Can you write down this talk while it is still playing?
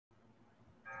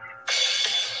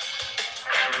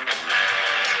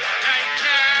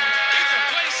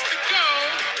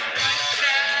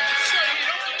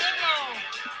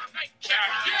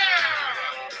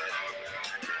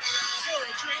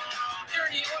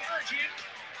virgin,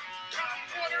 hot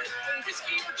water, or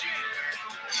whiskey or gin.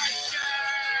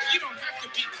 You don't have to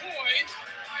be coy.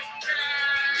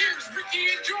 Here's Ricky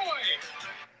and Joy.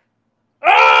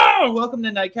 Oh, welcome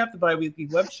to Nightcap, the bi-weekly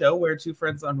web show where two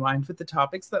friends unwind with the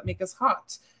topics that make us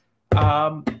hot.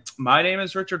 My name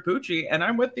is Richard Pucci, and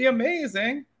I'm with the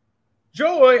amazing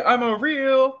Joy. I'm a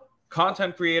real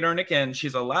content creator, and again,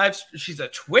 she's a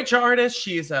Twitch artist.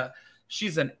 She's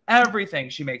an everything.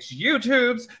 She makes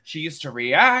YouTubes. She used to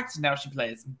react. Now she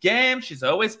plays games. She's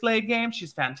always played games.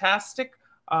 She's fantastic.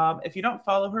 If you don't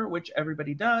follow her, which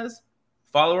everybody does,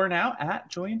 follow her now at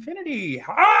Joy Infinity.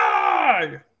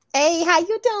 Hi! Hey, how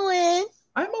you doing?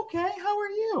 I'm okay. How are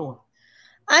you?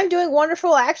 I'm doing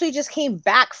wonderful. I actually just came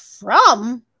back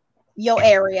from your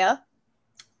area.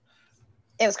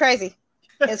 It was crazy.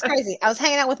 It was crazy. I was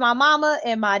hanging out with my mama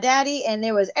and my daddy, and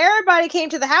everybody came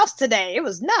to the house today. It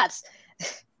was nuts.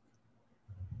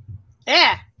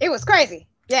 Yeah, it was crazy.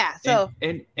 Yeah, so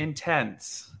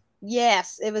intense.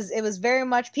 Yes, it was very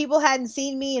much. People hadn't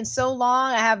seen me in so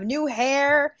long. I have new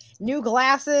hair, new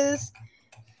glasses.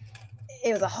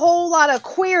 It was a whole lot of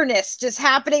queerness just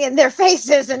happening in their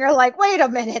faces, and they're like, "Wait a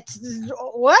minute,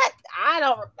 what?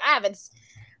 I haven't."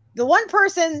 The one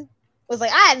person was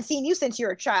like, "I hadn't seen you since you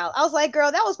were a child." I was like,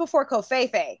 "Girl, that was before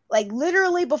Kofefe. Like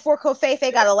literally before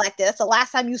Kofefe got elected. That's the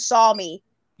last time you saw me."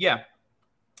 Yeah,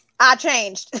 I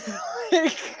changed.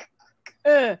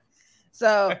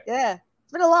 So yeah,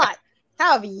 it's been a lot.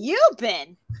 How have you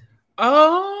been?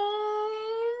 I've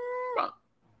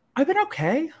been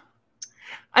okay.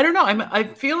 I don't know.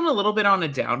 I'm feeling a little bit on a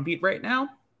downbeat right now.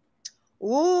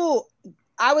 Ooh,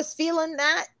 I was feeling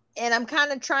that, and I'm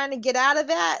kind of trying to get out of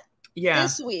that. Yeah.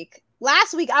 This week.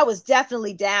 Last week I was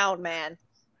definitely down, man.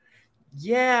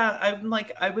 Yeah,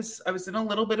 I was in a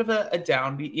little bit of a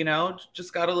downbeat,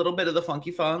 just got a little bit of the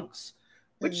funky funks,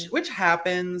 which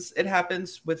happens. It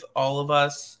happens with all of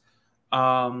us.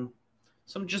 So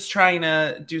I'm just trying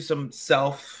to do some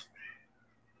self.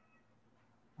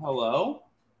 Hello?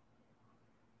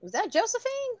 Was that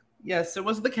Josephine? Yes, it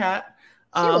was the cat.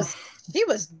 She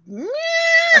was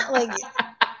like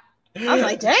I was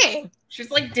like, dang. She's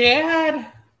like, Dad.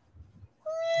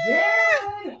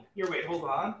 Dad. Here, wait, hold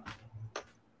on.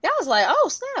 I was like, oh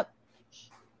snap.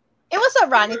 And what's up,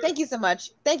 Ronnie? Thank you so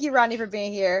much. Thank you, Ronnie, for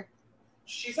being here.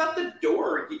 She's at the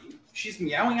door. She's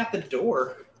meowing at the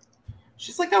door.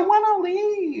 She's like, I want to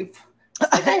leave.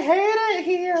 Like, I hate it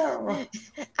here.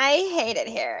 I hate it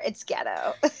here. It's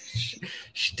ghetto.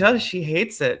 She does. She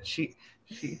hates it. She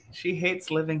hates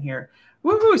living here.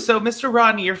 Woohoo! So, Mr.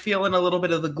 Rodney, you're feeling a little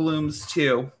bit of the glooms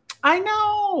too. I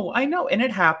know, and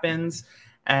it happens.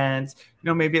 And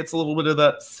maybe it's a little bit of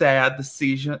that sad, the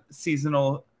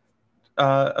seasonal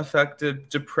affective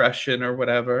depression or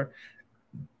whatever.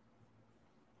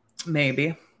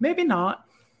 Maybe not.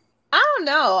 I don't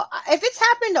know. If it's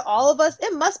happened to all of us,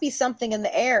 it must be something in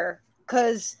the air,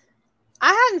 because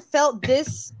I hadn't felt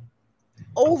this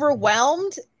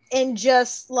overwhelmed and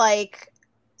just like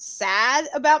sad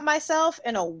about myself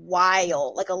in a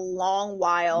while, like a long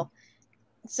while.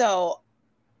 So,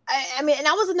 I mean, and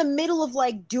I was in the middle of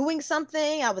like doing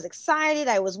something. I was excited.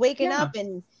 I was waking up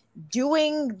and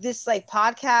doing this like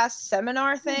podcast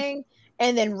seminar thing.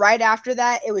 And then right after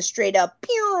that, it was straight up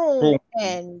pew,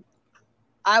 and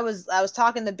I was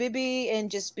talking to Bibi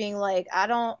and just being like, I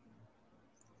don't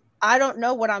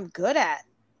know what I'm good at.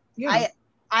 Yeah.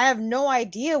 I have no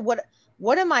idea what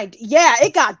am I. Yeah,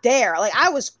 it got there. Like I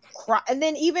was and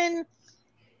then even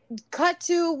cut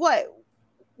to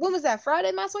when was that?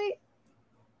 Friday last week?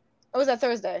 Or was that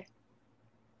Thursday?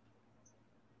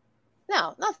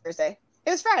 No, not Thursday.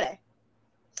 It was Friday.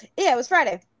 Yeah, it was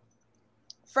Friday.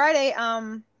 Friday,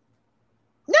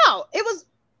 no, it was,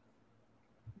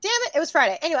 damn it, it was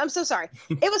Friday. Anyway, I'm so sorry.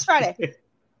 It was Friday.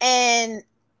 And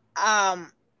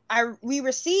we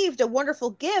received a wonderful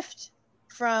gift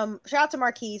from, shout out to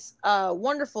Marquise, a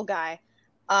wonderful guy.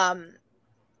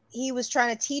 He was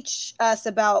trying to teach us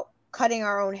about cutting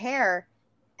our own hair,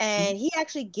 and he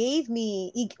actually gave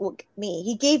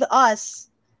he gave us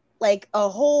like a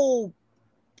whole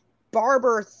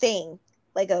barber thing,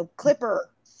 like a clipper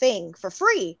thing for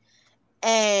free.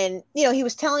 And he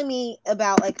was telling me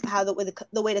about like how the way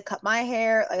to cut my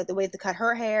hair, like the way to cut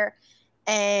her hair,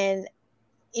 and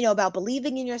about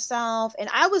believing in yourself. And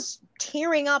I was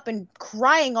tearing up and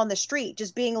crying on the street,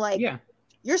 just being like,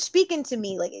 you're speaking to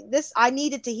me like this. I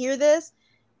needed to hear this,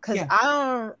 because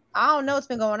I don't know what's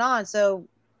been going on. So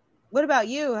what about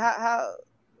you? How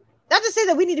not to say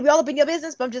that we need to be all up in your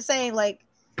business, but I'm just saying, like,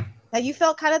 have you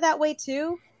felt kind of that way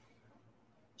too?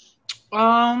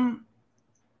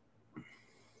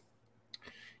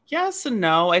 Yes and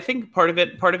no. I think part of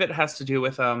it has to do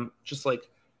with just like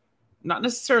not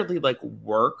necessarily like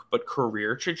work, but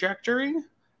career trajectory,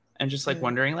 and just like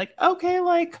wondering like, okay,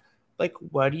 like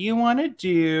what do you want to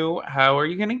do? How are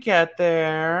you going to get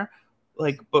there?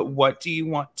 Like, but what do you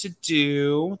want to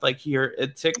do? Like, you're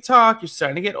at TikTok, you're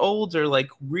starting to get older, like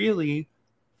really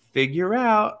figure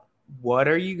out what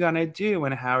are you going to do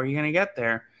and how are you going to get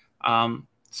there?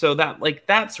 So that like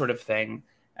that sort of thing.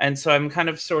 And so I'm kind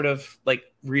of sort of like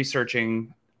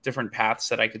researching different paths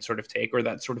that I could sort of take or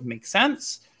that sort of make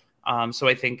sense. So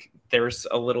I think there's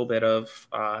a little bit of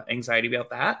anxiety about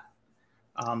that.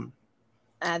 I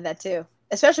had that too,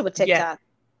 especially with TikTok. Yeah.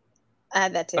 I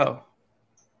had that too. Oh.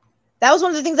 That was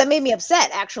one of the things that made me upset,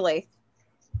 actually.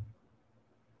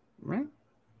 Right.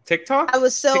 TikTok? I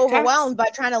was so TikToks? overwhelmed by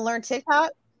trying to learn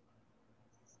TikTok.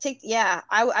 Yeah,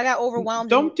 I got overwhelmed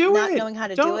Don't do not it. knowing how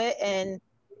to Don't. do it.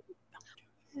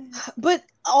 But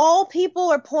all people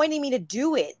are pointing me to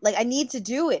do it. Like, I need to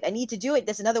do it. I need to do it.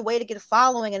 There's another way to get a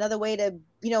following, another way to,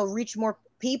 reach more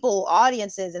people,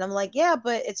 audiences. And I'm like, yeah,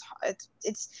 but it's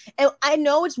and I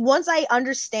know it's once I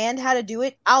understand how to do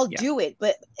it, I'll do it.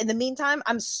 But in the meantime,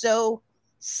 I'm so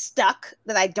stuck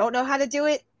that I don't know how to do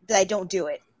it that I don't do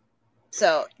it.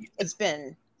 So it's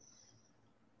been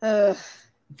the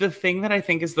thing that I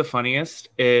think is the funniest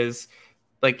is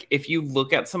like if you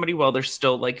look at somebody while they're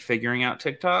still like figuring out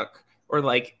TikTok, or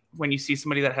like when you see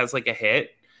somebody that has like a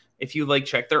hit, if you like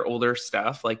check their older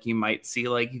stuff, like you might see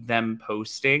like them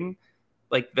posting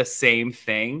like the same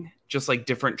thing, just like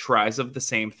different tries of the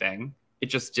same thing. It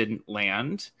just didn't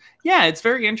land. Yeah, it's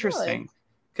very interesting.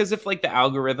 Because if like the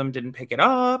algorithm didn't pick it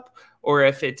up, or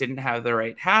if it didn't have the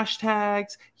right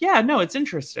hashtags, yeah, no, it's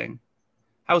interesting.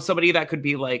 How somebody could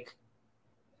be like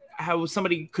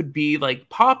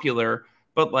popular,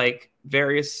 but like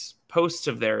various posts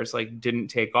of theirs like didn't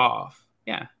take off.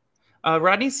 Yeah.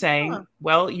 Rodney's saying,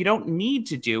 well, you don't need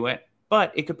to do it,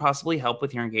 but it could possibly help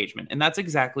with your engagement. And that's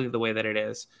exactly the way that it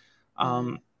is.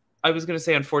 I was going to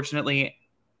say, unfortunately,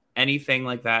 anything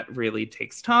like that really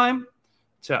takes time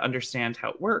to understand how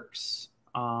it works.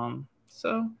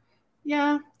 So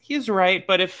yeah, he's right.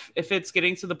 But if it's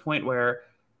getting to the point where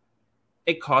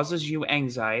it causes you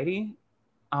anxiety,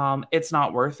 it's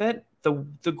not worth it.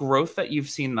 The growth that you've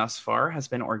seen thus far has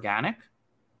been organic,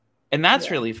 and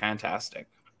that's really fantastic.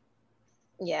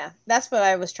 Yeah, that's what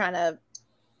I was trying to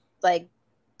like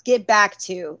get back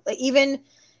to. Like, even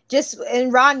just,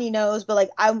 and Rodney knows, but like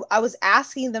I was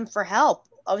asking them for help.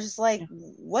 I was just like,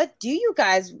 what do you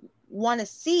guys want to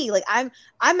see? Like, I'm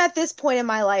at this point in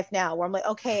my life now where I'm like,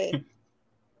 okay,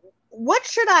 what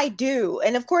should I do?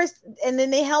 And of course, and then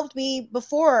they helped me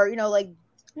before, like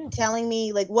telling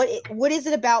me like what is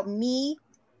it about me?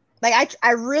 Like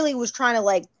I really was trying to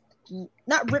like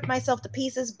not rip myself to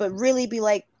pieces, but really be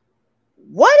like,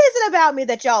 what is it about me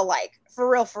that y'all like? For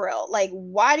real. Like,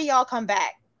 why do y'all come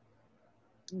back?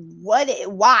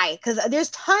 Why? Because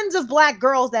there's tons of Black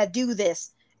girls that do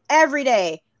this every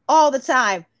day, all the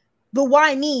time. But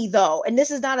why me though? And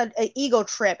this is not an ego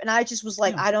trip. And I just was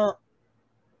like, I don't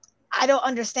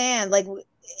understand. Like,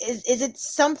 is it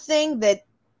something that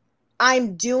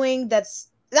I'm doing that's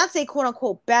not say quote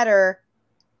unquote better,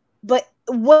 but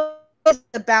what is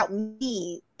it about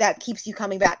me that keeps you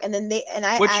coming back? And then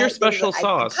what's your special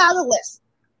sauce? I compiled a list.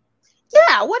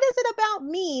 Yeah, what is it about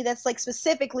me that's like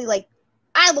specifically like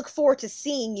I look forward to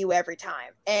seeing you every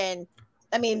time? And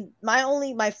I mean,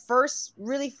 my first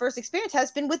experience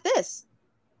has been with this.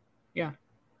 Yeah.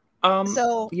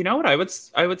 So you know what I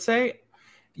would say?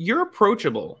 You're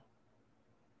approachable.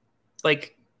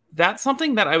 Like, that's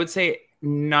something that I would say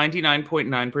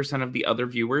 99.9% of the other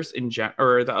viewers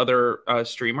or the other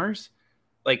streamers,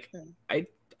 like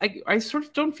I sort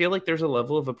of don't feel like there's a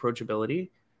level of approachability,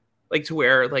 like to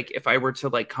where like if I were to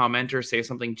like comment or say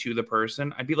something to the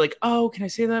person, I'd be like, oh, can I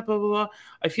say that? Blah blah blah.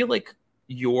 I feel like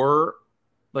your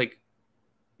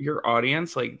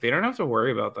audience, like they don't have to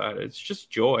worry about that. It's just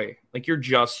joy. Like, you're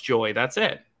just joy. That's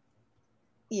it.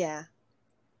 Yeah.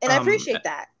 And I appreciate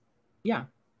that. Yeah.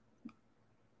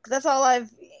 That's all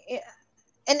I've,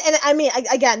 and I mean,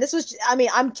 again, this was, I mean,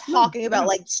 I'm talking about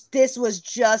like, this was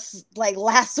just like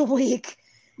last week.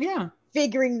 Yeah.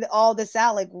 Figuring all this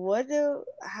out. Like, why?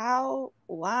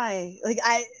 Like,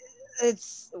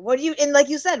 what do you, and like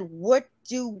you said, what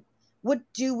do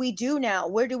we do now?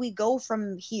 Where do we go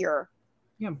from here?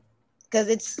 Yeah. Because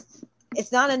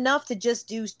it's not enough to just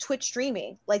do Twitch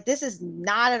streaming. Like, this is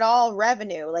not at all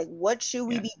revenue. Like, what should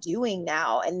we be doing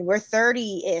now? And we're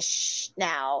 30-ish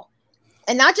now.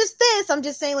 And not just this, I'm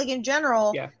just saying, like, in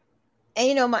general. Yeah. And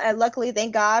you know, luckily,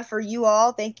 thank God for you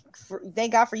all. Thank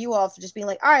God for you all for just being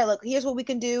like, all right, look, here's what we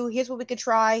can do. Here's what we can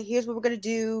try. Here's what we're gonna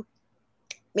do.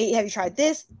 Maybe have you tried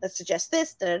this? Let's suggest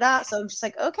this. Da da da. So I'm just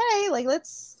like, okay, like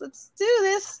let's do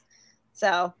this.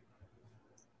 So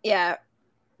yeah,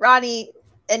 Ronnie,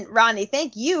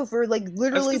 thank you for like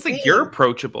literally. Like you're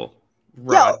approachable,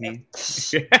 Rodney.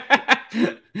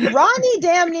 Ronnie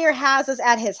damn near has us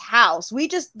at his house. We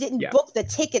just didn't book the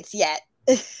tickets yet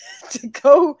to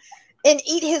go and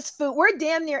eat his food. We're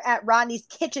damn near at Ronnie's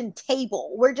kitchen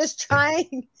table. We're just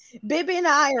trying. Bibby and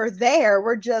I are there.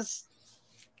 We're just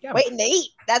waiting to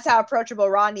eat. That's how approachable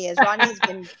Ronnie is. Ronnie has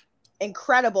been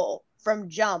incredible from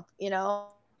jump, you know.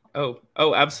 Oh,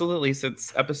 absolutely.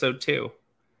 Since episode 2.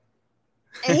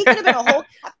 And he could have been a whole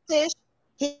catfish.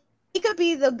 He could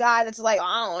be the guy that's like,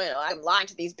 oh, you know, I'm lying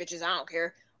to these bitches. I don't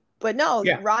care. But no,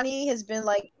 Ronnie has been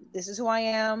like, this is who I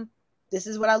am. This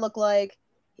is what I look like.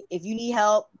 If you need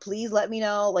help, please let me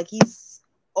know. Like, he's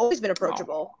always been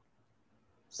approachable.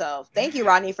 So thank you,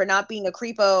 Ronnie, for not being a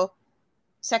creepo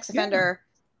sex offender.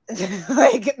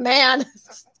 Like, man.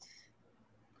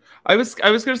 I was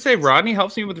going to say, Rodney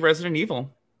helps me with Resident Evil.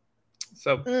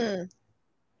 So.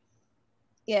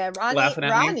 Yeah, Ronnie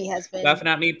has been laughing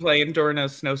at me playing during a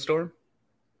snowstorm.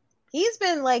 He's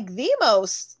been like the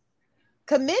most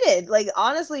committed. Like,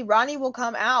 honestly, Ronnie will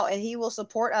come out and he will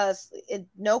support us.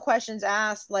 No questions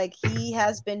asked. Like, he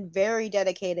has been very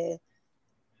dedicated.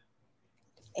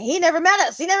 He never met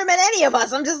us. He never met any of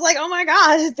us. I'm just like, oh my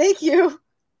God, thank you.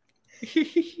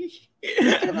 He could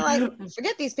have been like,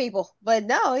 forget these people. But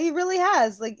no, he really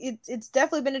has. Like, it's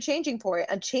definitely been a changing point,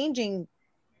 a changing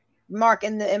mark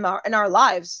in our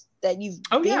lives that you've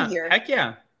been here. Heck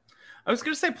yeah. I was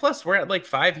gonna say, plus we're at like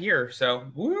 5 years, so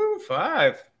woo,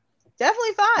 5.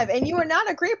 Definitely 5. And you are not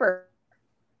a creeper.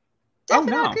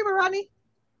 Definitely not a creeper, Rodney.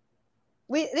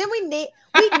 We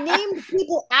named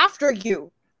people after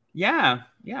you. Yeah.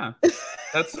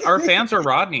 That's our fans are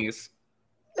Rodneys.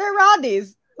 They're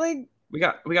Rodneys. Like, we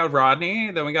got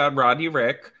Rodney, then we got Rodney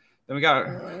Rick, then we got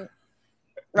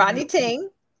Rodney Ting.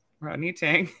 Rodney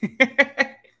Ting.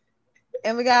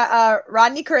 And we got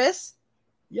Rodney Chris.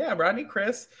 Yeah, Rodney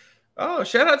Chris. Oh,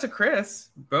 shout out to Chris.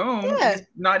 Boom. Yeah. He's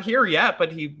not here yet,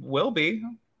 but he will be.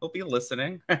 He'll be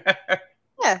listening.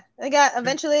 Yeah. I got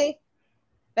eventually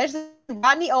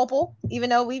Rodney Opal, even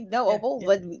though we know Opal,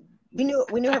 but we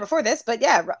knew her before this. But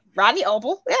yeah, Rodney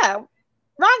Opal. Yeah.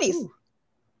 Ronnie's.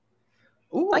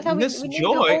 Ooh, like how Miss we named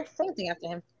Joy. the whole thing after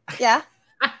him. Yeah.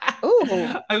 Ooh.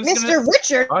 Mr.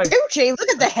 Richard Tucci. Look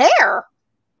at the hair.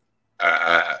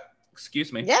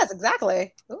 Excuse me. Yes,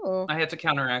 exactly. Ooh. I had to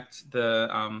counteract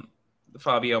the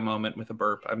Fabio moment with a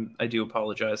burp. I do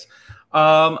apologize.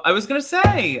 I was gonna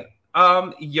say,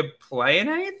 you playing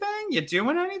anything? You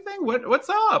doing anything? What's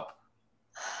up?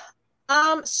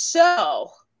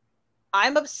 So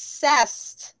I'm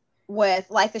obsessed with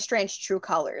Life is Strange True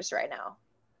Colors right now.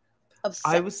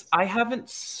 Obsessed. I haven't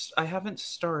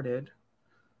started.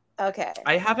 Okay.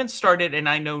 I haven't started, and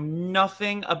I know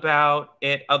nothing about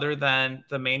it other than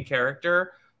the main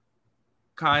character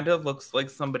kind of looks like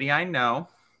somebody I know.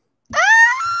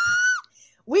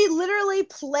 We literally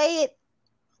play it.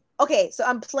 Okay, so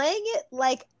I'm playing it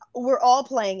like we're all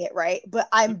playing it, right? But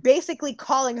I'm basically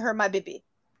calling her my Bibi.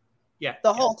 Yeah.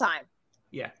 The whole time.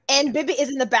 Yeah. And Bibi is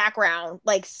in the background,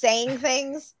 like saying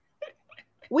things.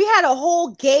 We had a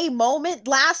whole gay moment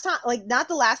last time, like not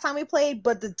the last time we played,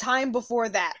 but the time before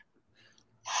that.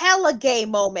 Hella gay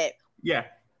moment. Yeah.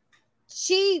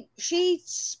 She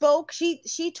spoke,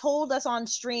 she told us on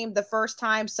stream the first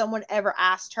time someone ever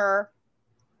asked her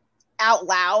out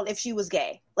loud if she was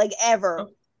gay. Like ever.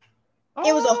 Oh.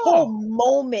 It was a whole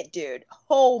moment, dude.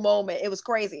 Whole moment. It was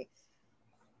crazy.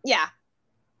 Yeah.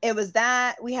 It was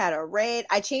that. We had a raid.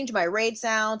 I changed my raid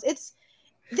sounds.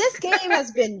 This game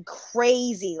has been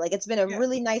crazy. Like, it's been a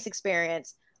really nice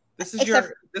experience. This is your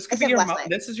moment.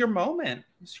 This is your moment.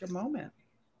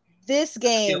 This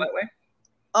game. Feel that way?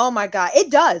 Oh my God. It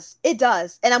does.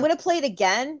 And I'm going to play it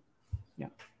again. Yeah.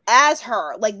 As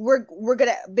her. Like,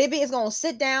 Bibi is going to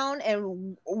sit down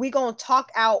and we're going to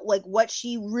talk out like what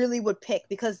she really would pick,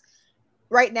 because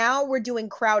right now we're doing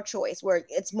crowd choice where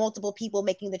it's multiple people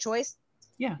making the choice.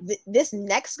 Yeah. This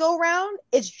next go round,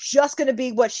 it's just going to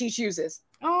be what she chooses.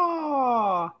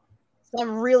 Oh, so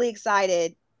I'm really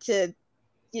excited to,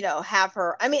 have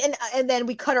her. I mean, and then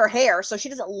we cut her hair, so she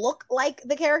doesn't look like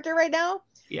the character right now.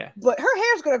 Yeah. But her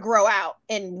hair's gonna grow out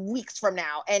in weeks from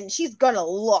now, and she's gonna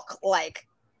look like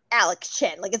Alex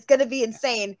Chen. Like, it's gonna be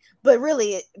insane. But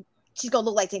really, she's gonna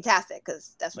look like Fantastic,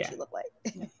 because that's what she looked like.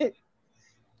 Yeah.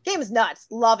 Game is nuts.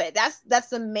 Love it. That's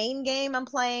the main game I'm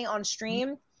playing on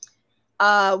stream.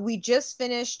 We just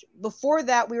finished. Before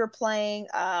that, we were playing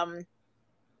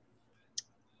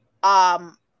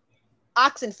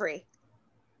Oxenfree.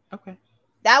 Okay.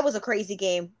 That was a crazy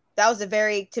game. That was a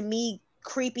very, to me,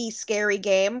 creepy, scary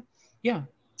game. Yeah.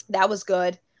 That was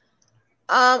good.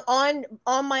 On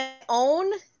my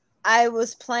own, I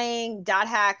was playing Dot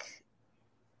Hack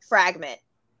Fragment.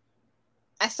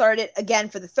 I started it again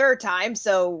for the third time,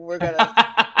 so we're gonna.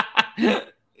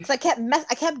 Because I kept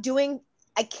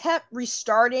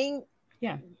restarting.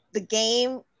 Yeah. The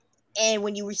game, and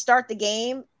when you restart the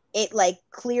game, it like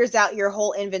clears out your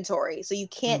whole inventory, so you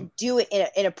can't do it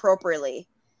inappropriately.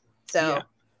 So, yeah.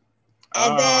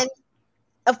 And then,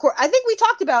 of course, I think we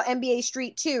talked about NBA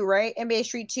Street 2, right? NBA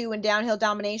Street 2 and Downhill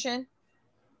Domination.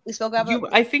 We spoke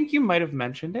about. I think you might have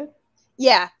mentioned it.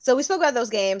 Yeah, so we spoke about those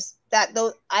games.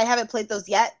 Those I haven't played those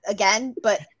yet again,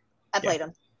 but I played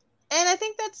them, and I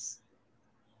think that's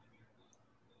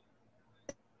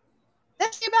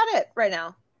about it right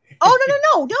now. Oh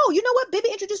no! You know what? Baby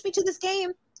introduced me to this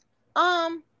game.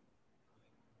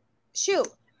 Shoot,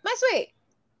 my sweet.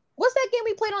 What's that game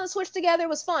we played on the Switch together? It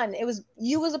was fun. It was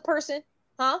you as a person,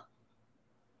 huh?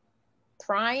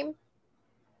 Prime.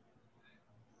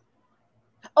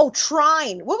 Oh,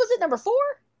 Trine. What was it? Number 4?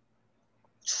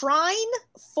 Trine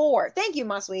 4. Thank you,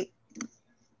 my sweet.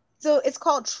 So it's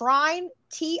called Trine,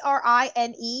 Trine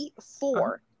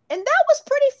 4, and that was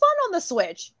pretty fun on the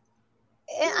Switch.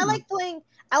 And I like playing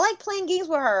games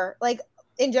with her, like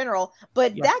in general.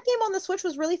 But that game on the Switch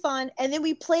was really fun. And then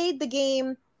we played the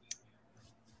game,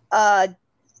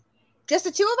 just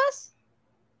the two of us.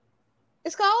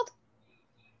 It's called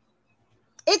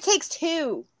It Takes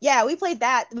Two. Yeah, we played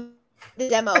that. The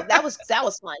demo. That was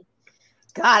fun.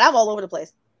 God, I'm all over the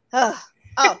place. Oh,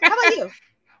 how about you?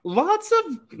 Lots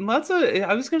of.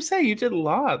 I was gonna say you did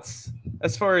lots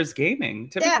as far as gaming.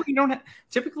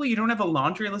 Typically, you don't have a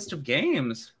laundry list of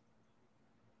games.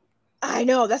 I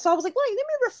know. That's why I was like, well, let me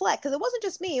reflect, because it wasn't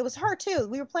just me; it was her too.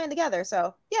 We were playing together,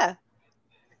 so yeah.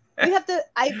 We have to.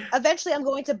 Eventually, I'm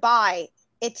going to buy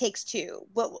It Takes Two,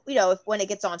 but when it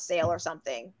gets on sale or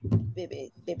something,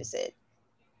 baby sit.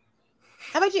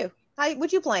 How about you?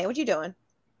 What you playing? What you doing?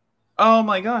 Oh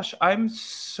my gosh, I'm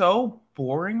so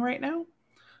boring right now.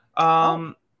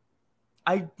 I'm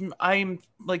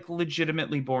like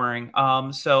legitimately boring.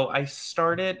 So I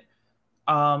started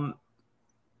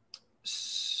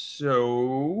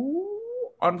so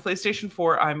on PlayStation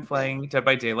 4 I'm playing Dead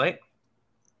by Daylight.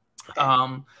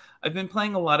 Okay. I've been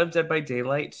playing a lot of Dead by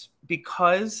Daylight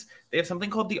because they have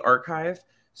something called the archive.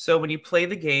 So when you play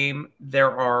the game, there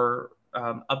are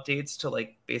updates to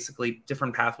like basically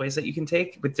different pathways that you can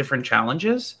take with different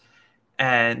challenges,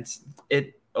 and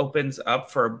it opens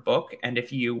up for a book, and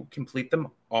if you complete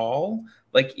them all,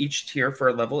 like each tier for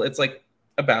a level, it's like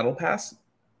a battle pass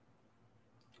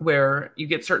where you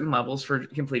get certain levels for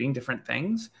completing different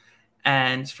things.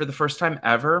 And for the first time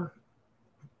ever,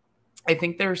 I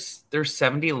think there's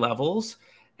 70 levels,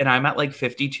 and I'm at like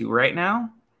 52 right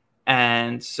now,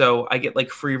 and so I get like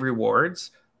free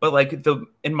rewards. But like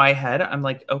in my head, I'm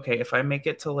like, okay, if I make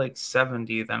it to like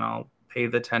 70, then I'll pay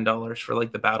the $10 for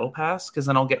like the battle pass, because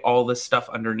then I'll get all this stuff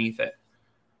underneath it.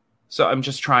 So I'm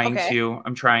just trying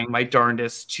I'm trying my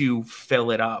darndest to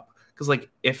fill it up, because like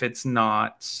if it's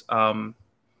not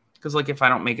because like if I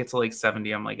don't make it to like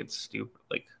 70, I'm like, it's stupid.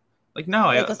 Like no,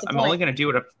 I'm only gonna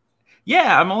do it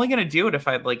I'm only gonna do it if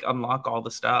I like unlock all the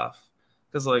stuff,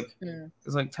 because like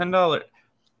it's like $10.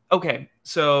 Okay,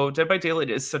 so Dead by Daylight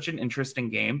is such an interesting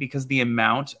game because the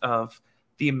amount of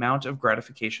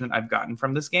gratification that I've gotten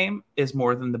from this game is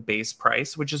more than the base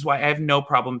price, which is why I have no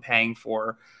problem paying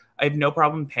for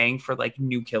like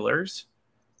new killers.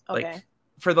 Okay. Like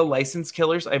for the licensed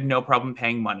killers, I have no problem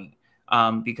paying money,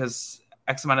 because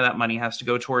X amount of that money has to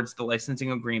go towards the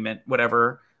licensing agreement,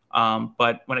 whatever.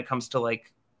 But when it comes to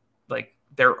like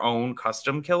their own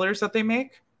custom killers that they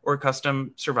make, or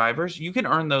custom survivors, you can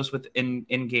earn those with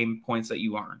in-game points that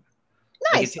you earn.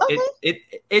 Nice. Like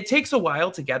it takes a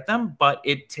while to get them, but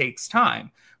it takes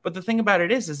time. But the thing about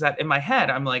it is that in my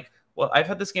head, I'm like, well, I've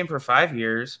had this game for 5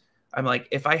 years. I'm like,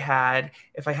 if I had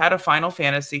a Final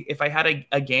Fantasy, if I had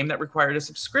a game that required a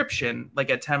subscription,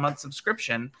 like a 10-month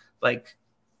subscription, like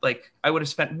I would have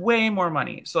spent way more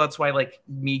money. So that's why like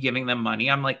me giving them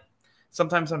money, I'm like,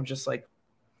 sometimes I'm just like,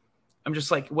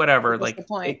 whatever. What's the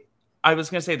point? I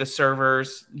was going to say the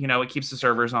servers, it keeps the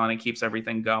servers on, it keeps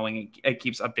everything going. It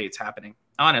keeps updates happening,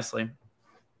 honestly.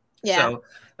 Yeah. So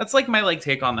that's like my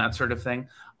take on that sort of thing.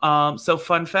 So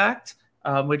fun fact,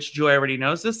 which Joy already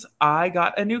knows this, I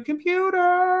got a new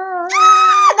computer.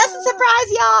 That's a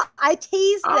surprise, y'all. I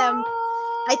teased them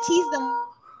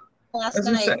last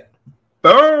night.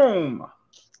 Boom.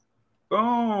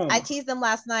 Boom. I teased them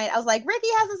last night. I was like, Ricky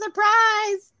has a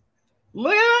surprise.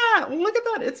 Look at that. Look at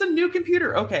that. It's a new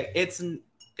computer. Okay. It's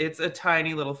a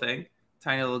tiny little thing.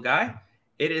 Tiny little guy.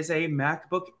 It is a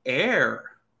MacBook Air.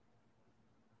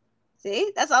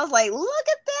 See? That's what I was like, look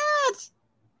at that.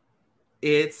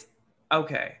 It's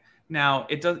okay. Now,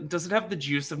 does it have the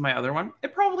juice of my other one?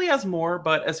 It probably has more,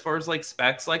 but as far as like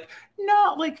specs, like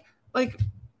not like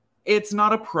it's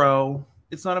not a Pro.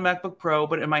 It's not a MacBook Pro,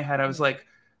 but in my head I was like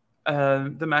the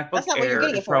MacBook That's not what Air you're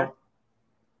getting is it for.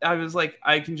 I was like,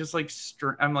 I can just like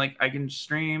I can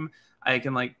stream, I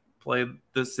can like play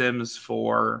The Sims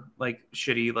 4, like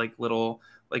shitty like little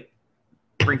like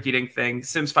rinky-dink thing.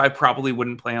 Sims 5 probably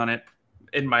wouldn't play on it.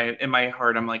 In my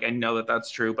heart, I'm like, I know that that's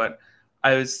true, but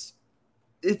it's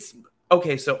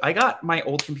okay. So I got my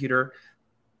old computer.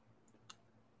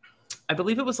 I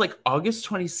believe it was like August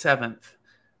 27th,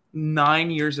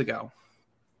 9 years ago.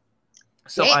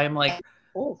 So Yeah.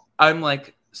 I'm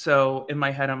like, so in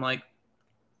my head, I'm like,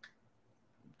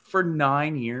 for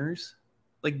 9 years,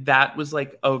 like that was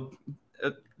like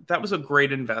that was a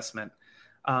great investment.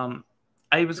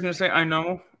 I was gonna say, I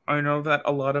know that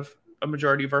a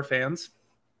majority of our fans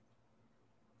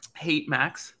hate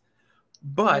Macs,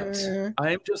 but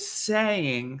I'm just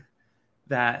saying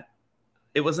that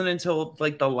it wasn't until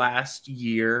like the last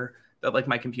year that like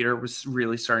my computer was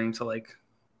really starting to like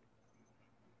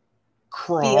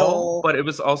crawl, but it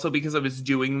was also because I was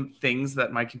doing things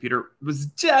that my computer was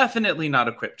definitely not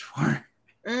equipped for.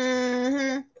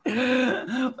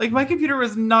 Like my computer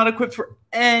was not equipped for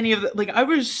any of that. Like I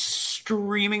was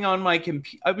streaming on my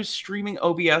computer. I was streaming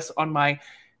OBS on my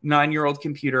 9-year-old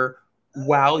computer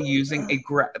while using a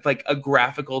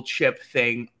graphical chip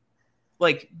thing.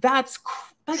 Like that's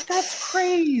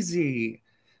crazy.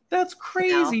 That's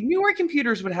crazy. No. Newer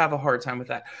computers would have a hard time with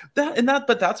that.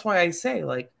 But that's why I say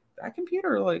like that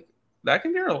computer, that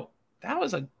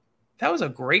was a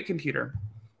great computer.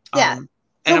 Yeah. And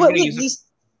so I'm gonna use it.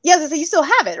 Yeah, so you still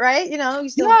have it, right? You know, you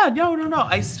still. Yeah, no.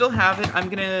 I still have it. I'm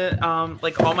gonna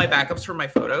like all my backups for my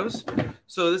photos.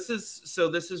 So this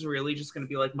is really just gonna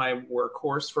be like my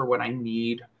workhorse for when I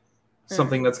need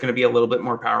something that's gonna be a little bit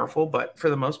more powerful. But for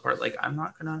the most part, like I'm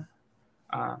not gonna.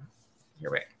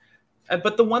 You're right.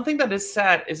 But the one thing that is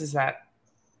sad is that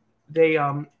they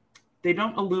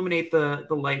don't illuminate the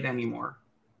light anymore.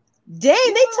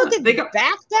 Dang, they took it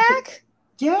back.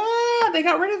 Yeah, they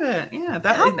got rid of it. Yeah,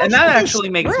 that actually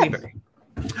makes me very.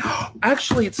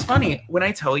 Actually, it's funny when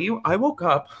I tell you. I woke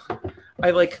up.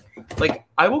 I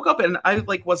woke up and I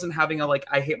like wasn't having a like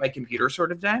I hate my computer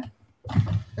sort of day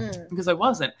because I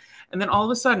wasn't. And then all of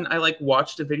a sudden, I like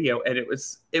watched a video and it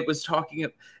was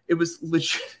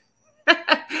legit.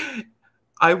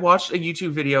 I watched a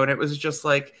YouTube video and it was just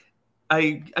like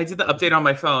I did the update on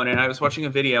my phone and I was watching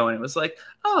a video and it was like,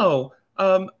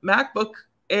 MacBook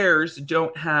Airs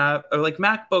don't have, or like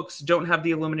MacBooks don't have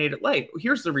the illuminated light.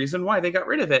 Here's the reason why they got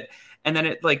rid of it. And then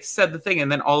it like said the thing,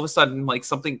 and then all of a sudden, like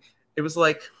something, it was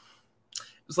like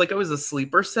it was a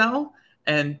sleeper cell,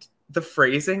 and the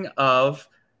phrasing of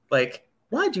like,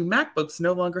 why do MacBooks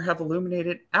no longer have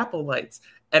illuminated Apple lights?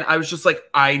 And I was just like,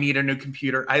 I need a new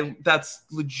computer. That's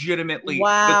legitimately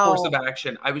the course of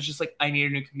action. I was just like, I need a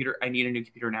new computer. I need a new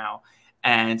computer now.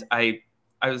 And I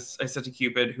said to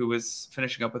Cupid, who was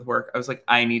finishing up with work, I was like,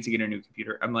 I need to get a new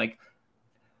computer. And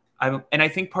I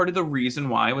think part of the reason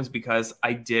why was because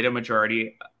I did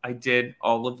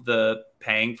all of the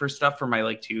paying for stuff for my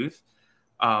like tooth.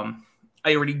 I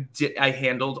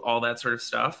handled all that sort of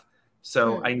stuff.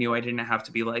 So I knew I didn't have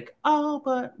to be like,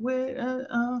 but wait, I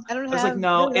was like,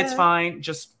 no, it's fine.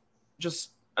 Just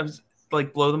I was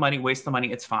like, blow the money, waste the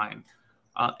money. It's fine.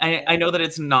 I know that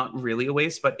it's not really a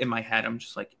waste, but in my head, I'm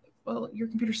just like, well, your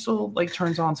computer still like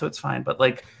turns on, so it's fine. But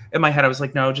like in my head, I was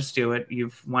like, no, just do it.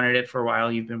 You've wanted it for a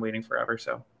while. You've been waiting forever.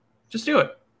 So just do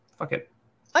it. Fuck it.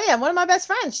 Oh yeah. One of my best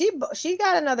friends, she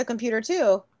got another computer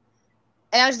too.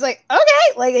 And I was just like,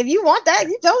 okay, like if you want that,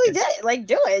 you totally did it. Like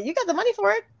do it. You got the money for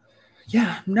it.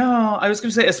 Yeah, no, I was going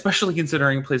to say, especially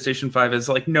considering PlayStation 5 is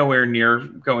like nowhere near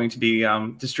going to be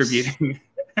distributing.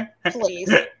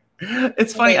 Please.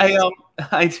 It's funny.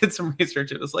 I did some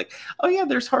research. It was like, oh yeah,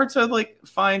 there's hard to like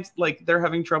find, like they're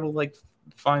having trouble like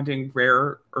finding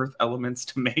rare earth elements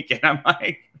to make it. I'm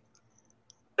like,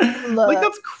 like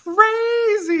that's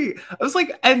crazy. I was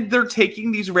like, and they're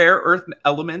taking these rare earth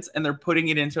elements and they're putting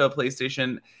it into a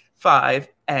PlayStation 5,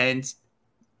 and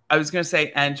I was going to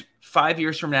say, and 5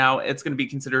 years from now, it's going to be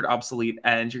considered obsolete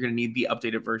and you're going to need the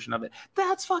updated version of it.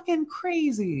 That's fucking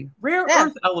crazy. Rare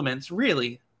earth elements,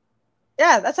 really?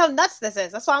 Yeah, that's how nuts this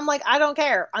is. That's why I'm like, I don't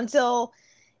care until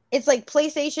It's like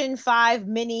PlayStation 5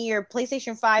 Mini or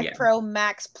PlayStation 5 Pro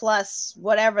Max Plus,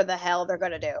 whatever the hell they're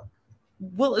going to do.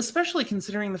 Well, especially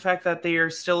considering the fact that they are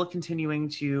still continuing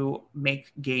to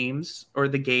make games or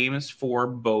the games for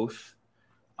both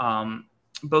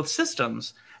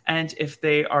systems. And if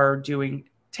they are doing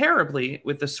terribly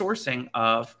with the sourcing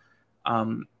of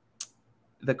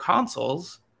the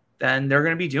consoles, then they're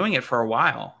going to be doing it for a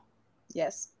while.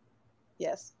 Yes.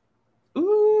 Yes.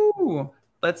 Ooh,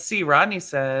 let's see. Rodney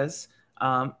says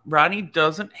Rodney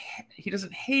doesn't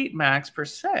hate Macs per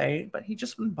se, but he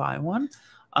just wouldn't buy one.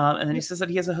 And then he says that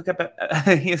he has a hookup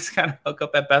he has kind of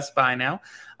hookup at Best Buy now.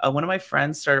 One of my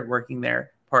friends started working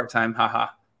there part-time. Haha.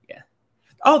 Yeah.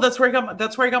 Oh, that's where I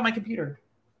got my computer.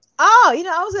 Oh,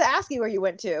 I was going to ask you where you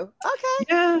went to. Okay.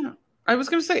 Yeah. I was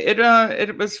going to say it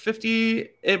was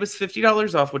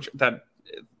 $50 off, which that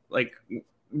like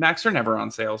Macs are never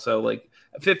on sale. So like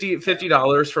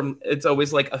 $50 from, it's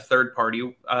always like a third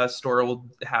party store will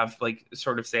have like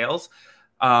sort of sales.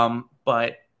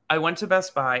 But I went to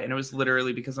Best Buy and it was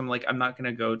literally because I'm like, I'm not going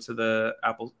to go to the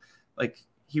Apple. Like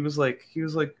I was like,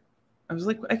 I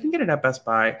can get it at Best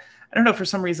Buy. I don't know. For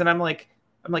some reason, I'm like,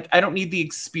 I don't need the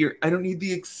experience. I don't need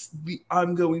the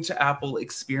I'm going to Apple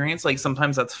experience. Like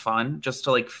sometimes that's fun just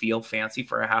to like feel fancy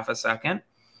for a half a second.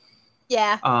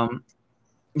 Yeah.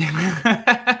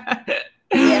 Yeah.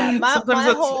 My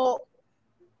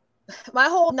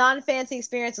whole non-fancy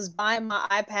experience was buying my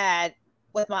iPad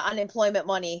with my unemployment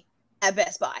money at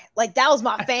Best Buy. Like that was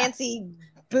my fancy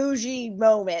bougie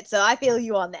moment. So I feel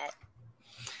you on that.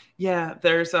 Yeah,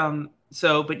 there's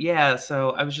so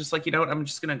I was just like, you know what, I'm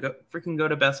just gonna go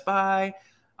to Best Buy.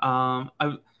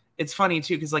 It's funny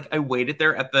too, because like I waited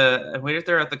there at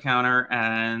the counter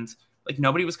and like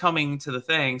nobody was coming to the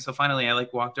thing. So finally I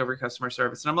like walked over to customer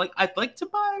service and I'm like, I'd like to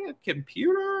buy a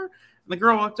computer. And the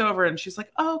girl walked over and she's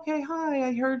like, oh, okay, hi,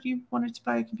 I heard you wanted to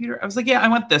buy a computer. I was like, yeah, I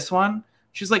want this one.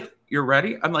 She's like, you're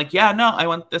ready? I'm like, yeah, no, I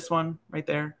want this one right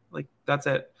there. Like, that's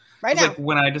it. Right now. Like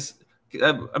when I'm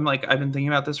like, I've been thinking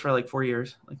about this for like 4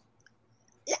 years. Like,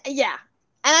 yeah.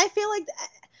 And I feel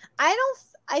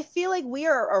like we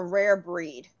are a rare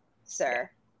breed, sir.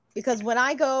 Because when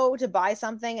I go to buy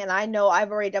something and I know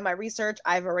I've already done my research,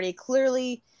 I've already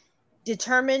clearly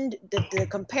determined the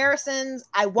comparisons.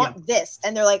 I want this.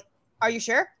 And they're like, are you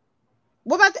sure?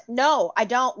 What about no, I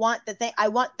don't want the thing. I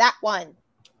want that one.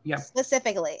 Yeah.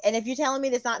 Specifically. And if you're telling me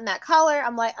it's not in that color,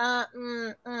 I'm like,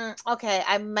 okay,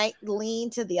 I might lean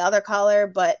to the other color,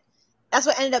 but that's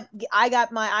what ended up. I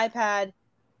got my iPad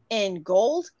in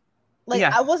gold. Like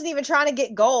I wasn't even trying to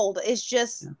get gold. It's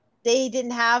just they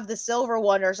didn't have the silver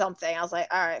one or something. I was like,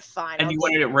 all right, fine. And you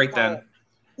wanted it right then.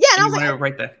 Yeah, and I was like,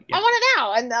 right there. Yeah. I want it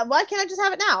now. And why can't I just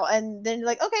have it now? And then you're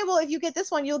like, okay, well, if you get this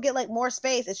one, you'll get like more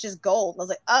space. It's just gold. And I was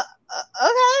like,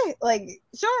 okay, like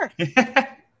sure.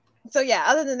 So yeah,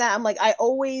 other than that, I'm like, I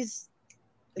always,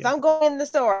 if I'm going in the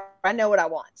store, I know what I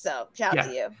want. So shout out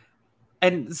to you.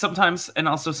 And sometimes when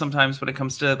it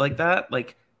comes to like that,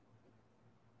 like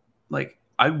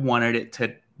I wanted it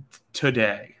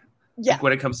today. Yeah. Like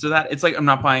when it comes to that, it's like, I'm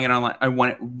not buying it online. I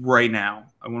want it right now.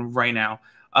 I want it right now.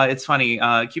 It's funny.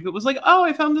 Cupid was like, oh,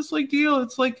 I found this like deal.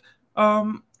 It's like,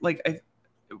 it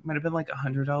might have been like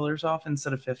 $100 off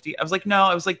instead of 50. I was like, no,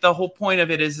 I was like, the whole point of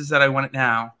it is that I want it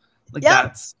now. Like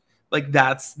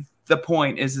that's the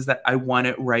point is that I want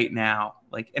it right now.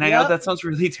 Like, and I know that sounds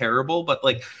really terrible, but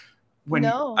like when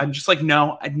I'm just like,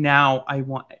 no, now I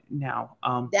want it now.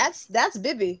 That's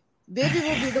Bibby. Bibby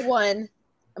will be the one.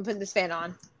 I'm putting this fan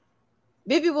on.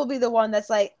 Bibby will be the one that's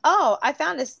like, oh, I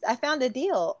found a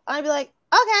deal. I'd be like,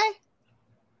 okay,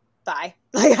 bye.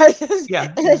 Like I just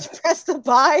and I just press the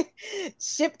buy,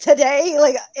 ship today.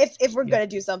 Like if we're gonna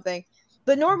do something.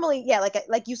 But normally,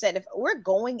 like you said, if we're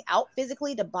going out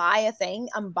physically to buy a thing,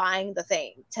 I'm buying the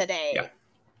thing today. Yeah.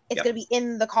 It's going to be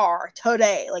in the car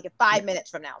today, like 5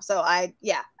 minutes from now. So I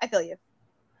feel you.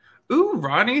 Ooh,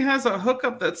 Ronnie has a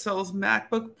hookup that sells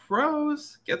MacBook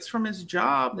Pros, gets from his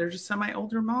job. They're just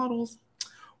semi-older models.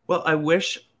 Well, I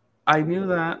wish I knew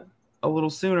that a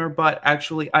little sooner, but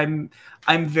actually I'm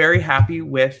very happy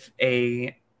with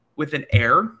an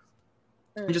Air,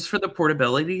 just for the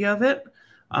portability of it.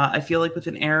 I feel like with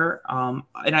an Air,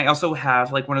 and I also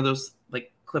have like one of those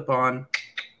like clip-on,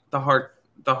 the hard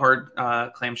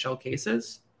clamshell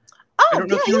cases. Oh, I don't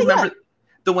know if you remember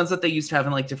the ones that they used to have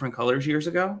in like different colors years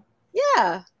ago.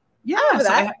 Yeah,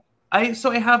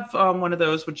 So I have one of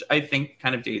those, which I think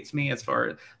kind of dates me as far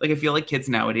as like I feel like kids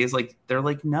nowadays like they're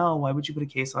like, no, why would you put a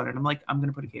case on it? I'm like, I'm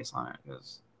gonna put a case on it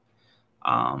because,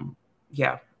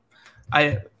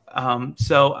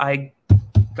 so I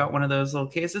got one of those little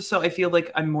cases, so I feel like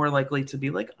I'm more likely to be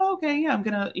like, oh, okay, yeah, I'm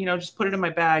gonna just put it in my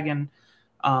bag and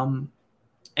and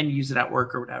use it at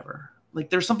work or whatever. Like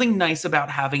there's something nice about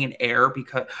having an Air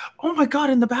because, oh my God,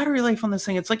 and the battery life on this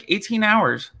thing, it's like 18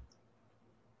 hours.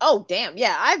 Oh, damn.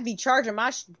 Yeah, I'd be charging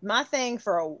my thing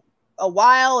for a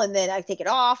while, and then I take it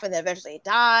off, and then eventually it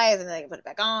dies, and then I can put it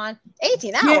back on.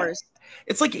 18 hours.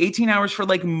 It's like 18 hours for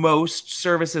like most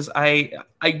services. I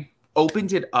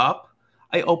opened it up.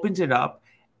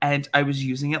 And I was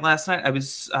using it last night. I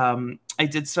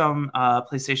did some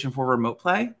PlayStation 4 remote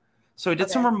play. So I did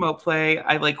some remote play.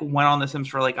 I like went on The Sims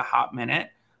for like a hot minute.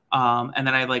 And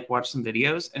then I like watched some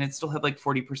videos, and it still had like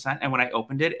 40%. And when I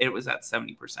opened it, it was at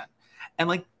 70%. And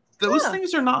like those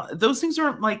things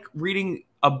aren't like reading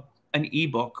an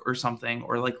ebook or something,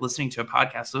 or like listening to a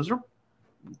podcast. Those are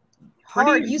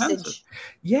hard expensive usage.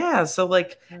 Yeah. So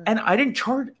like, and I didn't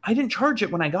charge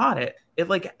it when I got it. It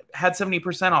like had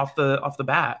 70% off the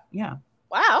bat. Yeah.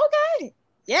 Wow. Okay.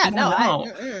 Yeah.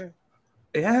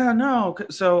 Yeah, no.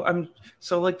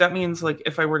 So like that means like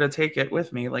if I were to take it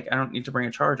with me, like I don't need to bring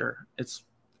a charger. It's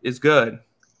good.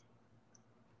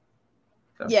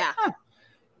 So, yeah.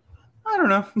 I don't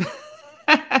know.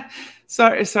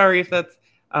 sorry if that's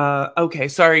okay.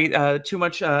 Sorry, too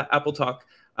much Apple talk.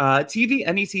 TV,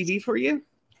 any TV for you?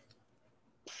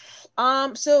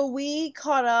 So we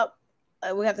caught up.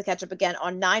 We have to catch up again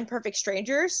on 9 Perfect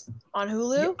Strangers on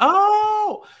Hulu.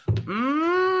 Oh,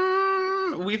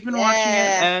 we've been watching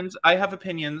it, and I have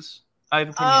opinions.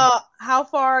 How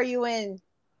far are you in?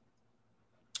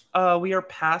 We are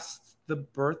past the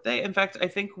birthday. In fact, I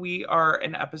think we are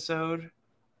an episode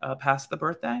past the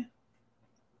birthday.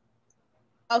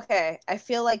 Okay, I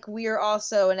feel like we are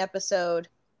also an episode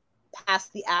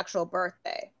past the actual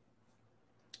birthday.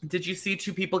 Did you see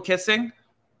 2 people kissing?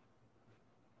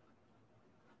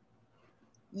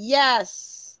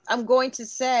 Yes, I'm going to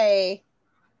say.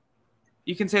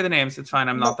 You can say the names. It's fine.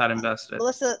 I'm not that invested.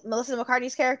 Melissa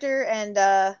McCarthy's character and.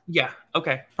 Yeah.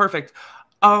 Okay. Perfect.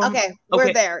 Okay,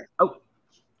 we're there. Oh,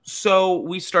 so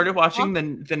we started watching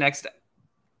the next.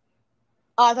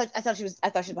 Oh, I thought she was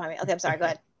behind me. Okay, I'm sorry. Go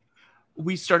ahead.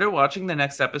 We started watching the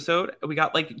next episode. We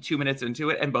got like 2 minutes into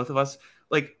it, and both of us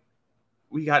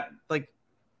we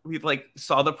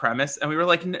saw the premise, and we were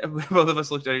like, both of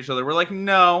us looked at each other. We're like,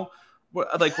 no. We're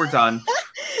done.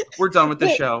 We're done with the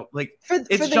show. Like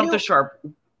it's jumped the sharp,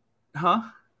 huh?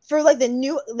 For like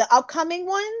the upcoming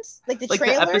ones, like the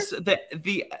trailer,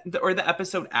 the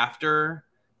episode after,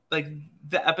 like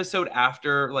the episode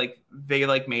after, like they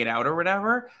like made out or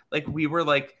whatever. Like we were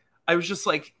like, I was just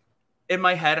like, in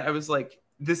my head, I was like,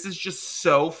 this is just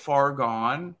so far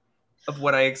gone of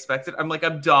what I expected. I'm like,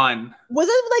 I'm done. Was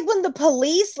it like when the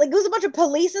police, like it was a bunch of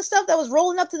police and stuff that was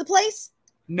rolling up to the place?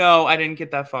 No, I didn't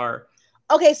get that far.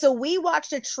 Okay, so we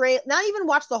watched a trailer, not even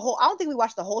watched the whole, I don't think we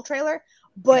watched the whole trailer,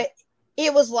 but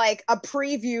it was like a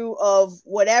preview of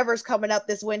whatever's coming up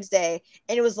this Wednesday.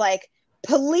 And it was like,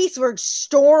 police were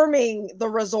storming the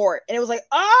resort. And it was like,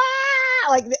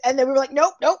 like, and then we were like,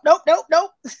 nope.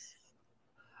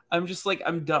 I'm just like,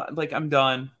 I'm done. Like, I'm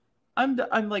done. I'm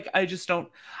like, I just don't,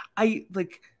 I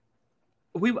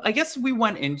guess we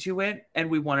went into it and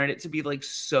we wanted it to be like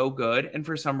so good. And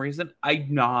for some reason,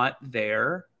 I'm not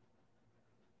there.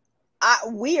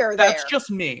 We are there. That's just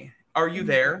me. Are you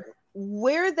there?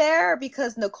 We're there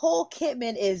because Nicole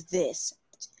Kidman is this.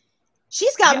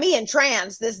 She's got me in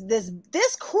trance. This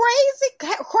crazy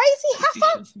heifer. She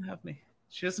doesn't have me.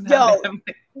 She doesn't have me.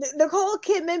 Nicole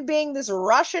Kidman being this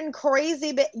Russian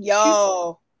crazy bit.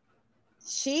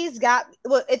 She's got.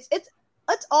 Well, it's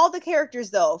all the characters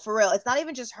though. For real, it's not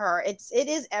even just her. It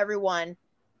is everyone.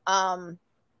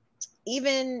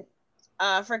 Even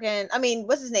freaking. I mean,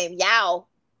 what's his name? Yao.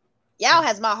 Yao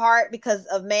has my heart because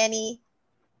of Manny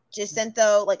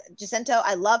Jacinto. Like Jacinto,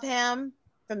 I love him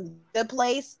from The Good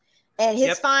Place, and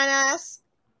his fine ass,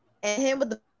 and him with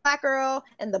the black girl,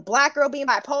 and the black girl being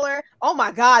bipolar. Oh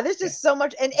my God, there's just so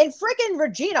much. And freaking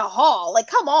Regina Hall, like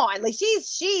come on, like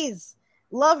she's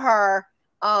love her.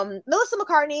 Melissa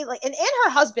McCarthy, like and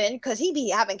her husband, because he be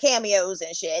having cameos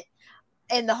and shit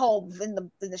in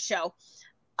the show.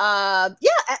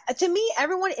 To me,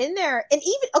 everyone in there, and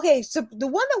even so the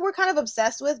one that we're kind of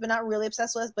obsessed with, but not really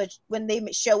obsessed with, but when they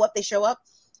show up,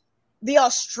 the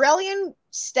Australian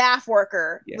staff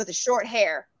worker with the short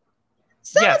hair.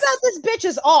 Something about this bitch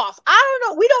is off. I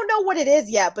don't know. We don't know what it is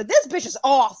yet, but this bitch is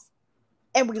off,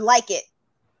 and we like it.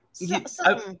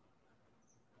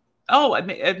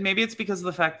 Maybe it's because of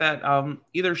the fact that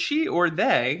either she or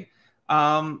they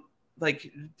do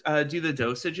the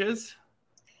dosages.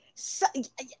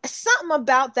 Something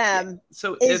about them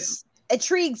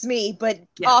intrigues me, but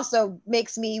also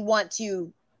makes me want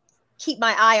to keep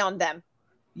my eye on them.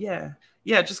 Yeah,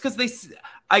 just because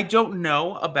I don't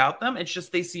know about them. It's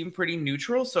just they seem pretty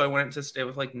neutral, so I wanted to stay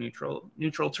with like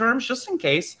neutral terms just in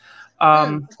case.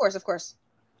 Of course.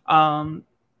 Um,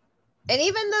 And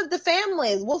even the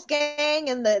family, Wolfgang,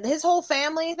 and his whole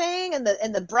family thing, and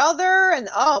the brother, and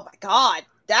oh my god,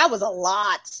 that was a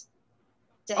lot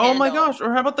to oh my handle. gosh!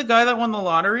 Or how about the guy that won the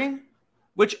lottery?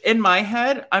 Which in my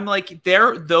head, I'm like,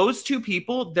 those two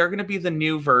people, they're gonna be the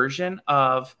new version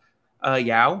of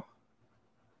Yao.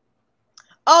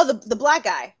 Oh, the black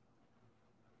guy.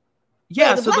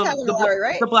 Yeah, the so black guy won the lottery,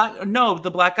 right?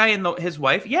 The black guy and his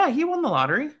wife. Yeah, he won the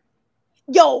lottery.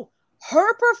 Yo,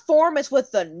 her performance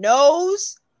with the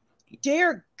nose,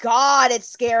 dear God, it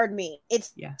scared me.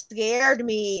 Scared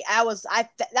me. That was like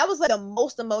the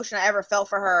most emotion I ever felt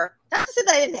for her. Not to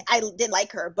say that I didn't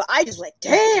like her, but I just like,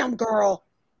 damn girl,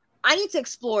 I need to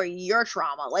explore your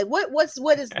trauma. Like, what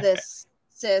is this,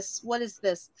 sis? What is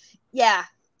this? Yeah,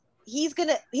 he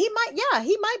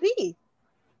might be.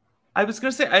 I was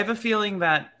gonna say, I have a feeling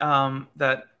that her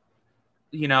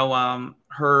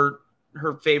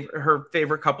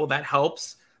favorite couple that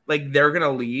helps, like they're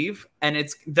gonna leave, and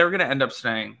they're gonna end up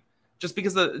staying, just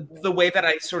because the way that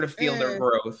I sort of feel their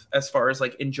growth as far as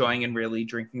like enjoying and really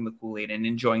drinking the Kool-Aid and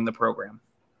enjoying the program.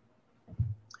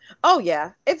 Oh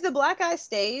yeah, if the black guy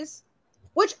stays,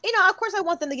 which of course I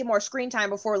want them to get more screen time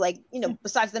before, like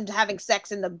besides them having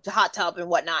sex in the hot tub and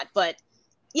whatnot, but.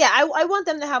 Yeah, I want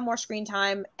them to have more screen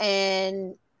time,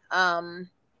 and I'm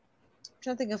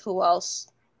trying to think of who else.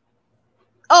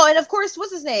 Oh, and of course,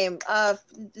 what's his name? The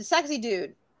sexy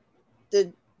dude.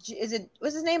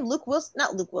 What's his name? Luke Wilson?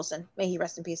 Not Luke Wilson. May he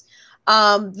rest in peace.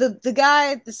 The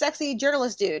guy, the sexy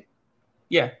journalist dude.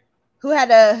 Yeah. Who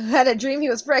had a dream he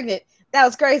was pregnant. That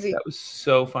was crazy. That was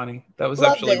so funny. That was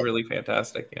Loved actually it. really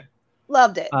fantastic. Yeah.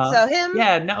 Loved it. So him.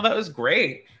 Yeah. No, that was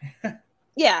great.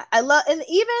 Yeah, I love, and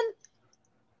even.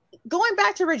 Going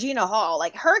back to Regina Hall,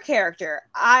 like her character,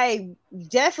 I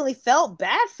definitely felt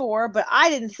bad for, but I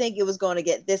didn't think it was going to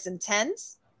get this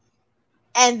intense.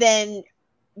 And then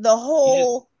the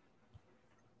whole.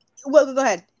 Well, go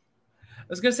ahead. I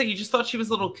was gonna say, you just thought she was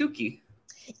a little kooky.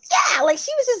 Yeah, like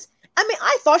she was just. I mean,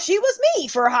 I thought she was me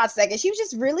for a hot second. She was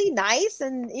just really nice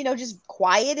and just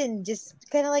quiet and just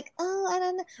kind of like, oh, I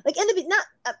don't know, like in the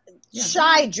not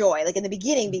shy joy, like in the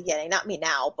beginning, not me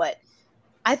now, but.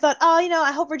 I thought, oh,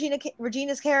 I hope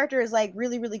Regina's character is like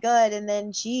really, really good. And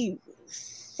then she,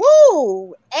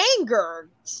 angered,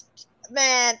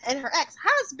 man, and her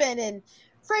ex-husband and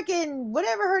freaking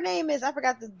whatever her name is. I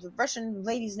forgot the Russian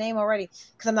lady's name already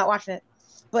because I'm not watching it.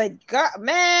 But God,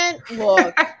 man,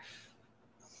 look,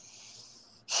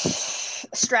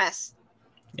 stress.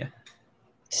 Yeah.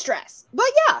 Stress. But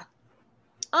yeah.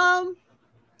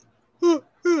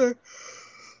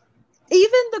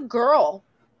 Even the girl.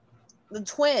 The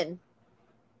twin.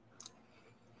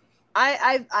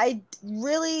 I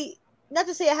really, not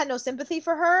to say I had no sympathy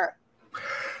for her,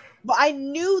 but I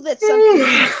knew that something.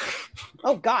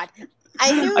 Oh God,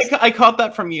 I knew. I caught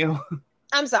that from you.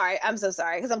 I'm sorry. I'm so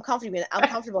sorry because I'm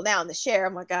comfortable now in the share.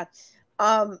 Oh my God.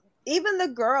 Even the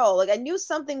girl, like I knew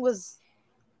something was.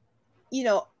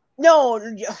 No.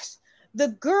 The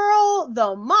girl,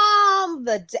 the mom,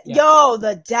 the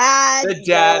dad. The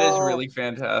dad is really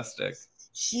fantastic.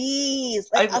 Jeez.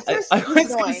 I was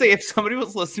going to say, if somebody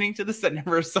was listening to this that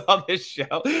never saw this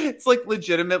show, it's like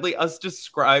legitimately us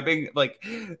describing like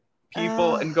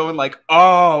people and going like,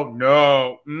 oh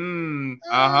no,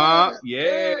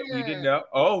 yeah, you didn't know,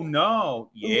 oh no,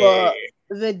 yeah.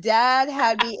 Look, the dad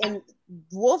had me in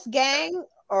Wolfgang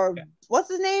or what's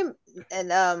his name, and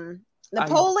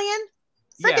Napoleon,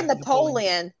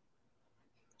 Napoleon.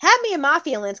 Had me in my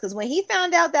feelings because when he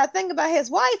found out that thing about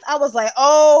his wife, I was like,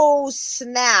 oh,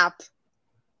 snap.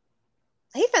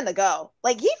 He finna go.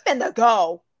 Like, he finna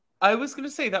go. I was going to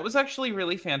say, that was actually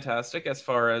really fantastic as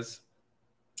far as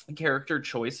character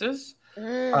choices.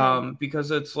 Because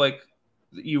it's like,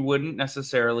 you wouldn't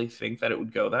necessarily think that it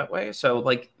would go that way. So,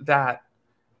 like, that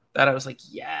I was like,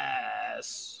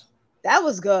 yes. That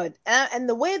was good. And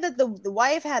the way that the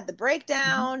wife had the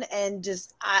breakdown and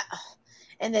just,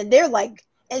 and then they're like,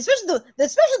 and especially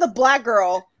the black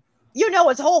girl,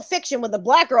 it's a whole fiction when the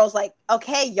black girl's like,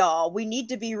 okay, y'all, we need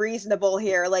to be reasonable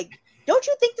here. Like, don't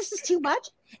you think this is too much?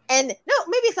 And no,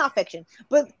 maybe it's not fiction,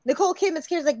 but Nicole Kidman's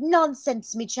character's like,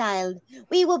 nonsense, me child.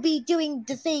 We will be doing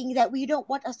the thing that we don't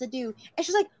want us to do. And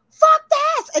she's like, fuck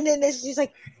that. And then she's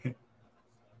like,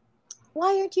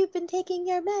 why aren't you been taking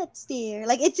your meds, dear?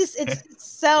 Like, it's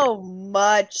so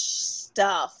much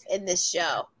stuff in this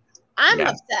show. I'm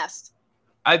obsessed.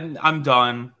 I'm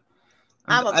done.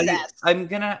 I'm obsessed. I'm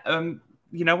gonna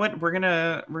you know what? We're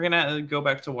gonna go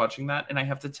back to watching that, and I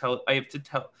have to tell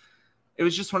it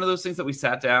was just one of those things that we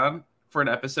sat down for an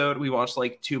episode. We watched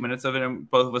like 2 minutes of it, and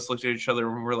both of us looked at each other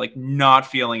and we're like, not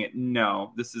feeling it.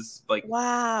 No, this is like,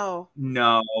 wow.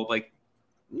 No, like,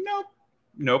 nope.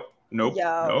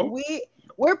 Yo,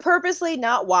 we're purposely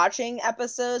not watching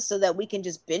episodes so that we can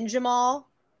just binge them all.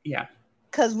 Yeah.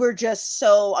 Because we're just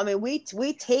so, I mean,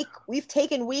 we've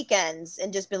taken weekends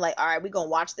and just been like, all right, we're going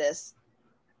to watch this.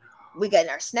 We got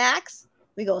our snacks.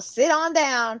 We going to sit on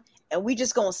down and we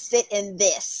just going to sit in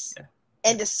this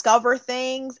and discover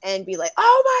things and be like,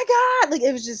 oh my God. Like,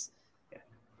 it was just,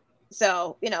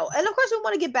 so, you know, and of course we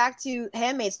want to get back to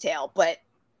Handmaid's Tale, but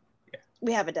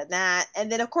we haven't done that.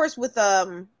 And then of course with,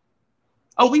 HBO,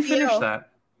 we finished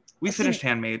that. We finished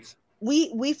Handmaids.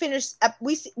 We finished,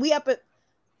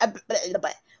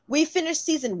 we finished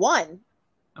season 1.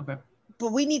 Okay.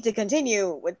 But we need to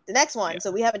continue with the next one,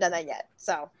 so we haven't done that yet.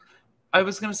 So I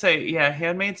was gonna say,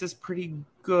 Handmaids is pretty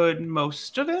good.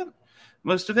 Most of it.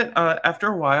 After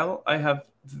a while, I have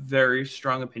very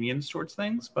strong opinions towards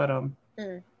things, but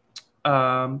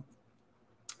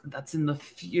that's in the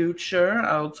future.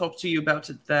 I'll talk to you about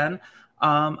it then.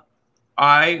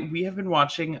 We have been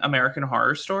watching American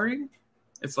Horror Story.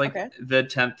 It's like the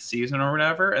 10th season or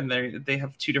whatever, and they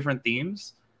have 2 different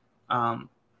themes. The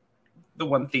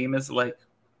one theme is like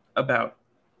about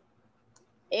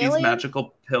these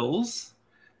magical pills.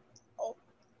 Oh,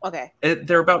 okay.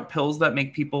 They're about pills that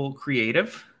make people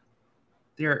creative.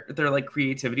 They're like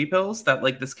creativity pills that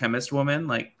like this chemist woman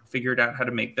like figured out how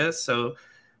to make this. So,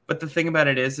 but the thing about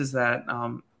it is that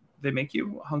they make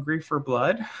you hungry for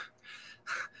blood.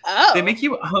 Oh. They make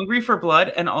you hungry for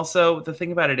blood, and also the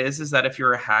thing about it is that if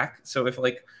you're a hack, so if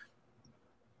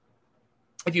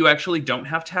you actually don't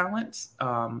have talent,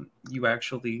 you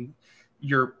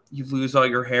lose all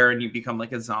your hair and you become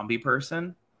like a zombie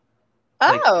person.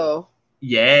 Oh.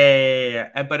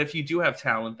 Like, but if you do have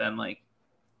talent, then like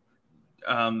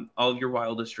all your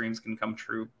wildest dreams can come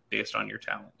true based on your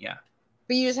talent. Yeah.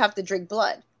 But you just have to drink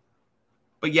blood.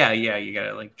 But yeah, you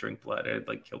gotta like drink blood. It'd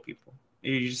like kill people.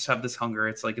 You just have this hunger.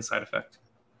 It's like a side effect.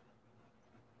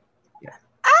 Yeah.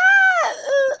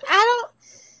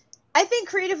 I think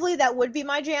creatively that would be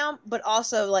my jam, but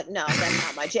also like, no, that's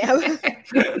not my jam.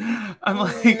 I'm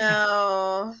like,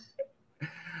 no.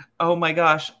 Oh my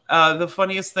gosh. The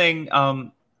funniest thing,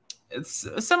 it's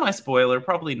a semi-spoiler,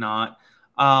 probably not,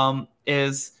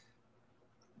 is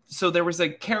so there was a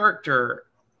character,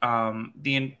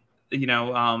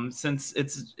 since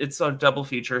it's a double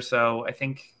feature, so I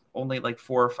think only like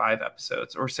 4 or 5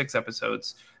 episodes or 6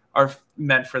 episodes are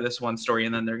meant for this one story,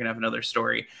 and then they're gonna have another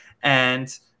story. And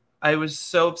I was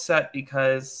so upset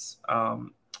because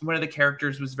one of the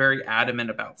characters was very adamant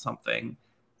about something,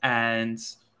 and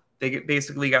they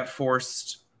basically got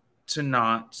forced to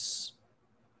not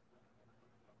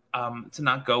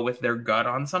go with their gut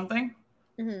on something.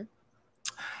 Mm-hmm.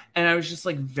 And I was just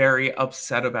like very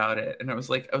upset about it. And I was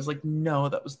like, no,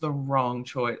 that was the wrong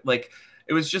choice. Like,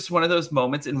 it was just one of those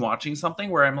moments in watching something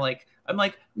where I'm like,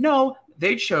 no,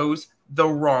 they chose the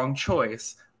wrong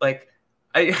choice. Like,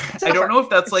 I don't know if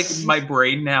that's like my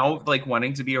brain now, like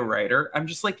wanting to be a writer. I'm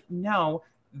just like, no,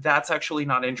 that's actually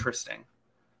not interesting.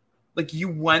 Like, you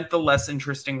went the less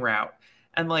interesting route.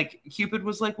 And like Cupid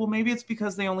was like, well, maybe it's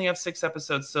because they only have 6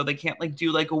 episodes, so they can't like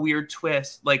do like a weird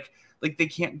twist. Like they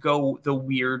can't go the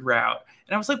weird route.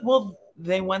 And I was like, well,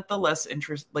 they went the less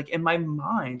interest. Like, in my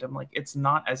mind, I'm like, it's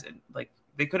not as like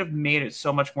they could have made it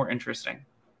so much more interesting.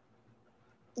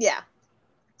 Yeah.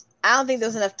 I don't think there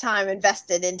was enough time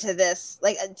invested into this,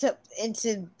 like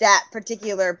into that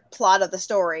particular plot of the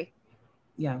story.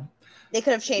 Yeah. They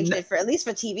could have changed it for at least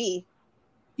for TV.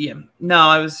 Yeah. No,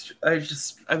 I was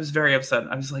very upset.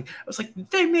 I was like,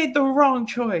 they made the wrong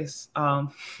choice. I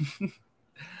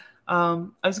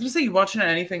was gonna say, you watching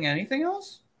anything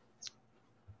else?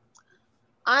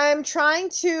 I'm trying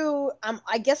to.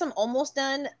 I guess I'm almost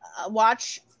done.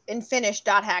 Watch and finish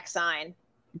Dot Hack Sign.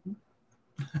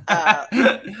 I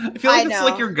feel like it's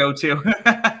like your go-to. No,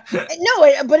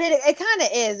 but it kind of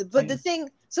is. But the thing,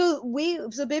 so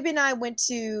Baby and I went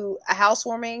to a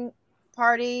housewarming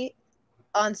party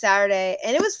on Saturday,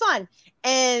 and it was fun.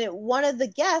 And one of the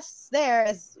guests there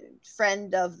is a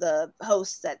friend of the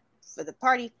host for the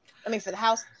party. I mean, for the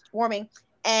house warming,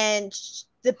 and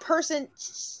the person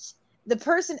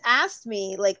asked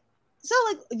me like, so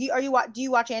like, do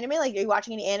you watch anime? Like, are you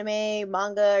watching any anime,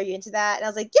 manga? Are you into that? And I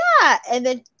was like, yeah. And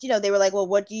then they were like, well,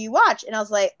 what do you watch? And I was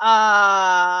like,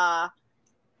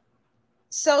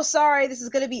 so sorry, this is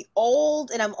gonna be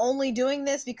old, and I'm only doing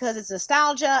this because it's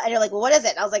nostalgia. And they're like, well, what is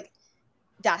it? And I was like,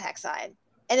 Dot Hack Side.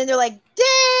 And then they're like,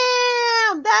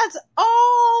 damn, that's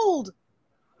old.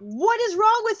 what is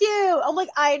wrong with you? I'm like,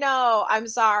 I know, I'm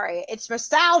sorry. It's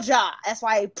nostalgia. That's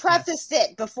why I prefaced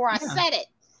it before I said it.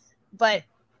 But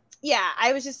yeah,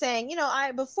 I was just saying,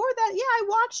 before that, I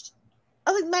watched,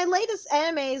 like, my latest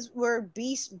animes were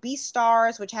Beast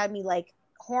Stars, which had me like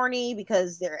horny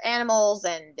because they're animals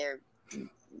and they're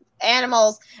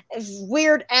animals,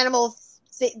 weird animals.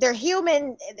 They're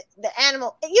human. The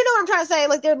animal, you know what I'm trying to say?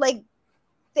 Like, they're like,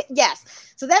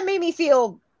 yes. So that made me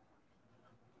feel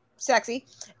sexy.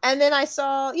 And then I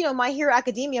saw, My Hero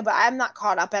Academia, but I'm not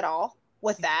caught up at all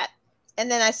with that. And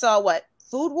then I saw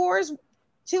Food Wars,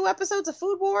 2 episodes of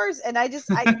Food Wars, and I don't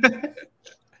know,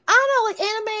 like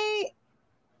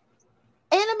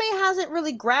anime hasn't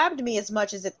really grabbed me as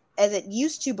much as it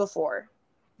used to before.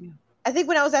 Yeah. I think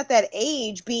when I was at that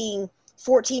age, being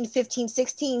 14, 15,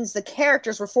 16s, the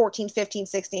characters were 14, 15,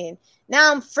 16.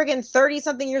 Now I'm friggin' 30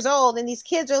 something years old, and these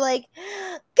kids are like,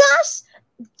 gosh,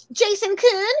 Jason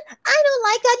Kun, I don't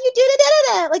like how you do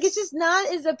da. Like, it's just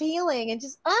not as appealing, and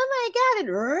just, oh my god,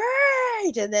 and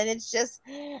right, and then it's just,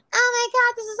 oh my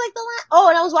god, this is like the last. Oh,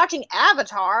 and I was watching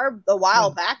Avatar a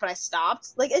while back, but I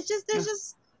stopped. Like, it's just, there's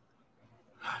just.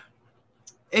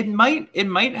 It might.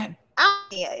 I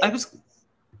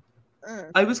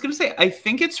was gonna say, I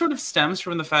think it sort of stems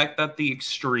from the fact that the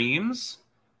extremes,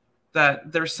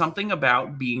 that there's something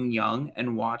about being young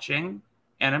and watching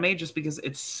anime just because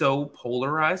it's so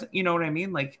polarized. You know what I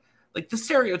mean? Like the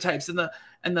stereotypes and the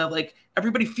like,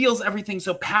 everybody feels everything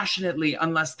so passionately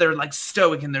unless they're like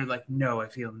stoic and they're like, no, I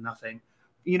feel nothing.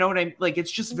 You know what I mean? Like,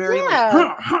 it's just very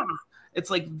like,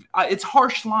 it's like, it's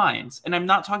harsh lines. And I'm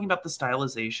not talking about the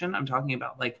stylization. I'm talking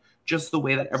about like just the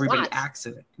way that everybody acts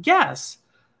in it. Yes.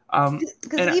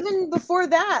 Because even before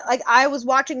that, like, I was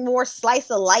watching more slice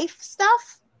of life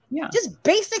stuff. Yeah. Just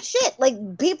basic shit. Like,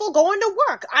 people going to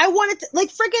work. I wanted to, like,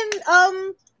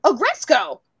 freaking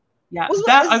Agretzko. Yeah.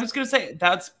 I was going to say,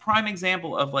 that's prime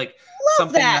example of like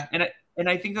something that and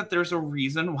I think that there's a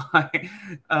reason why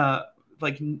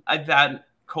that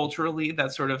culturally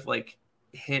that sort of like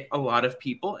hit a lot of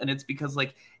people. And it's because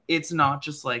like, it's not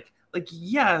just like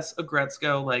yes,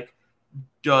 Agretzko like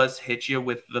does hit you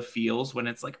with the feels when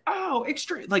it's like, oh,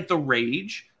 extreme, like the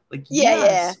rage. Like,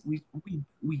 yes, we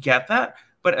get that.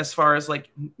 But as far as like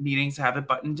needing to have it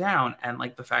buttoned down and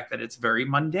like the fact that it's very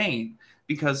mundane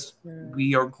because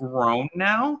we are grown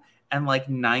now and like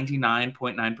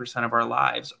 99.9% of our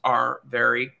lives are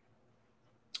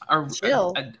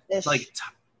chill.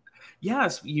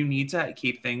 Yes, you need to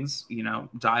keep things,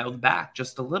 dialed back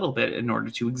just a little bit in order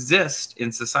to exist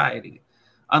in society.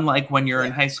 Unlike when you're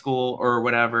in high school or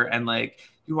whatever, and like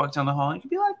you walk down the hall and you can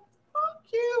be like, fuck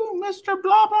you, Mr.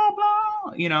 Blah, blah,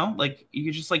 blah. Like you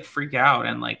could just like freak out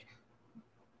and like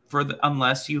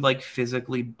unless you like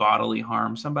physically bodily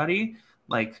harm somebody,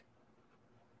 like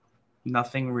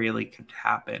nothing really could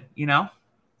happen,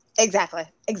 Exactly.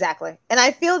 And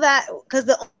I feel that because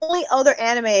the only other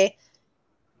anime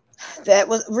that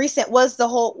was recent was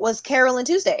Carol and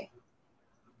Tuesday.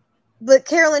 But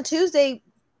Carol and Tuesday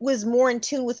was more in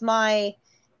tune with my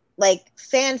like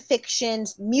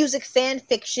music fan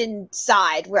fiction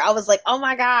side, where I was like, oh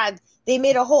my god, they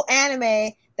made a whole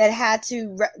anime that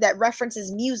that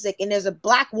references music, and there's a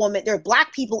black woman, there are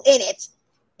black people in it.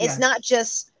 It's not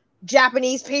just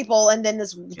Japanese people and then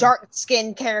this dark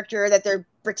skinned character that they're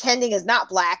pretending is not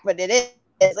black, but it is.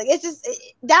 Like, it's just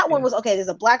that one was okay. There's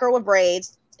a black girl with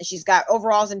braids, and she's got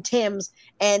overalls and Timbs,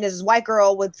 and there's this white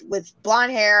girl with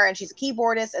blonde hair, and she's a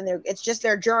keyboardist, and it's just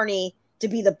their journey to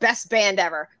be the best band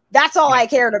ever. That's all I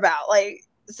cared about. Like,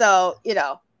 so,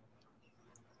 So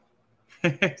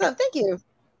thank you.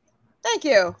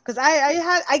 Because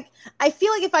I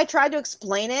feel like if I tried to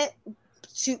explain it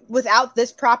without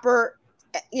this proper,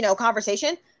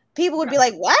 conversation, people would be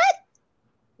like,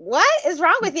 what is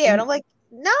wrong with you? And I'm like,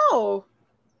 no.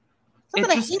 I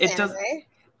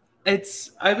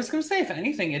was going to say, if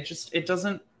anything, it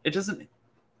doesn't,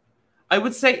 I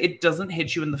would say it doesn't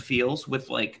hit you in the feels with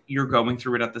like, you're going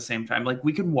through it at the same time. Like,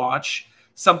 we can watch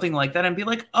something like that and be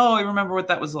like, oh, I remember what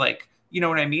that was like. You know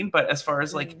what I mean? But as far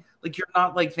as like you're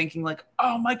not like thinking like,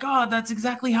 oh my God, that's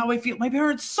exactly how I feel. My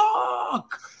parents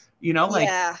suck.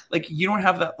 Like you don't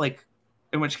have that, like,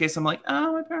 in which case I'm like,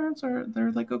 oh, my parents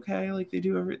they're like, okay. Like they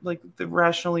do they're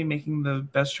rationally making the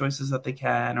best choices that they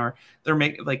can, or they're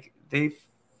they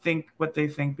think what they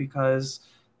think because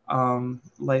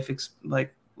life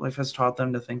has taught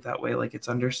them to think that way. Like, it's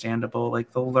understandable.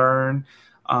 Like, they'll learn.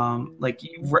 Like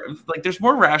there's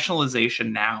more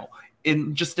rationalization now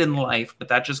in life, but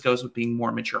that just goes with being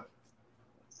more mature.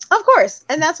 Of course.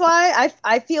 And that's why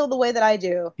I feel the way that I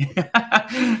do.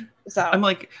 So I'm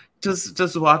like,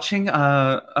 Does watching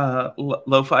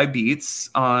lo-fi beats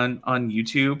on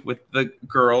YouTube with the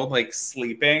girl like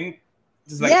sleeping,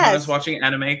 does that count as Yes. watching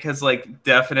anime? Because like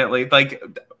definitely like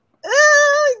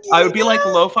Yeah. I would be like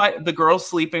lo-fi, the girl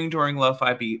sleeping during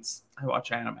lo-fi beats. I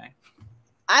watch anime.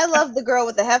 I love the girl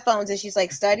with the headphones and she's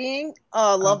like studying.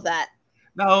 Oh, I love that.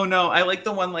 No, I like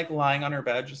the one like lying on her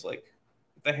bed, just like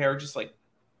the hair, just like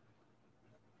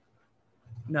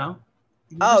no.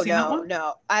 Oh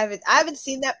no, I haven't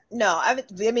seen that. No, I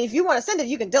haven't. I mean, if you want to send it,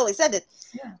 you can totally send it.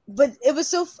 Yeah. But it was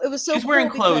so She's wearing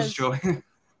clothes, Joy. No,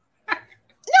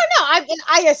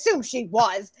 I assume she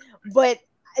was, but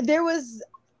there was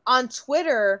on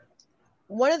Twitter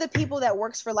one of the people that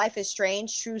works for Life is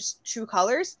Strange, True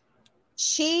Colors.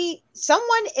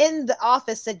 Someone in the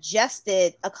office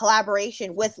suggested a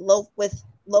collaboration with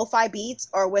lo-fi beats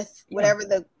or with whatever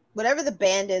the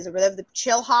band is or whatever the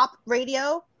chill hop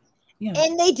radio. Yeah.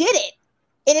 And they did it.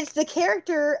 And it's the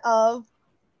character of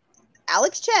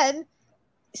Alex Chen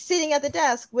sitting at the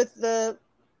desk with the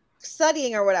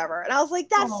studying or whatever. And I was like,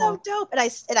 that's so dope. And I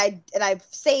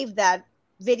saved that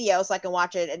video so I can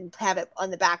watch it and have it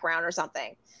on the background or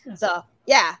something. Yeah. So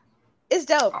yeah, it's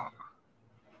dope.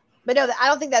 But no, I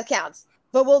don't think that counts.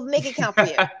 But we'll make it count for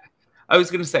you. I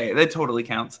was gonna say that totally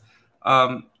counts.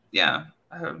 Yeah.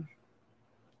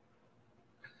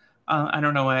 I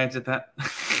don't know why I did that.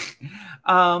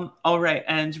 All right,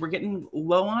 and we're getting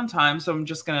low on time, so I'm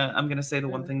gonna say the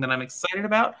one thing that I'm excited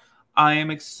about. I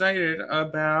am excited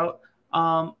about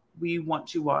we want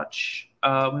to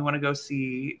go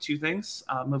see two things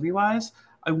movie wise.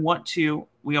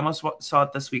 We almost saw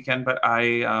it this weekend, but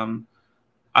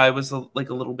I was like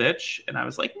a little bitch and I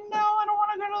was like, no, I don't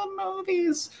want to go to the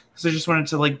movies because I just wanted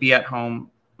to like be at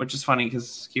home. Which is funny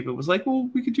because Kiba was like, well,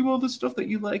 we could do all this stuff that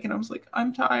you like. And I was like,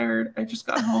 I'm tired. I just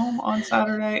got home on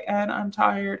Saturday and I'm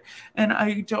tired and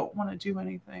I don't want to do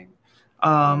anything.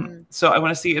 So I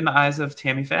want to see It in the Eyes of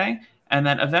Tammy Faye. And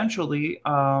then eventually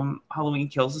Halloween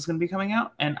Kills is going to be coming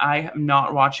out. And I am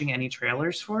not watching any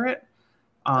trailers for it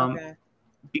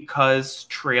because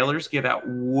trailers give out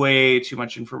way too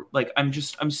much info. Like, I'm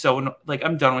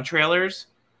done with trailers.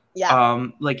 Yeah.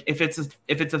 Like if it's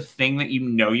a thing that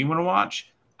you want to watch,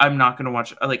 I'm not going to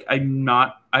watch. Like, I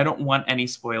don't want any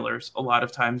spoilers. A lot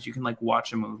of times you can like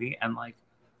watch a movie and like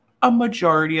a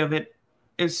majority of it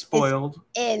is spoiled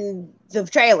in the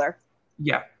trailer.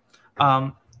 Yeah.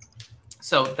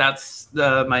 So that's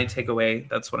my takeaway.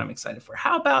 That's what I'm excited for.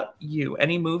 How about you?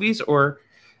 Any movies or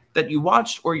that you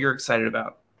watched or you're excited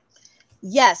about?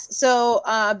 Yes. So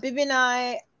Bibi and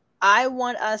I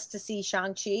want us to see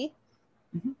Shang-Chi.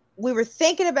 Mm-hmm. We were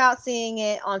thinking about seeing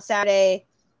it on Saturday,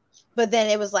 but then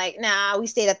it was like, nah, we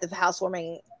stayed at the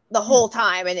housewarming the whole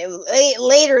time, and it was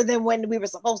later than when we were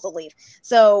supposed to leave.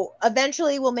 So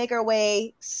eventually we'll make our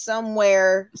way some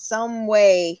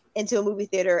way into a movie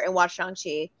theater and watch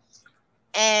Shang-Chi.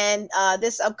 And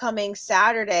this upcoming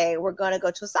Saturday, we're going to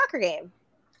go to a soccer game.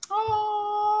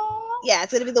 Oh. Yeah,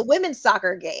 it's going to be the women's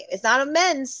soccer game. It's not a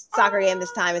men's soccer game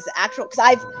this time. It's an actual,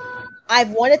 because I've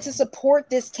wanted to support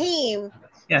this team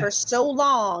for so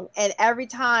long, and every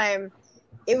time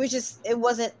it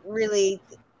wasn't really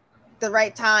the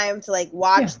right time to like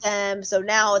watch them. So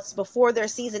now it's before their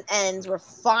season ends. We're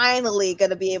finally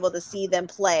going to be able to see them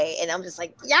play, and I'm just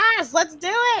like, yes, let's do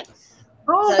it.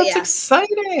 Oh, so, that's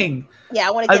exciting. Yeah,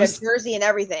 I want to get a jersey and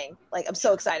everything. Like, I'm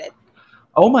so excited.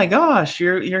 Oh my gosh,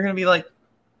 you're going to be like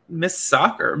Miss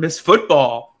Soccer, Miss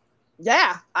Football.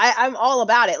 Yeah, I'm all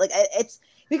about it. Like, it's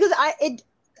because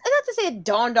not to say it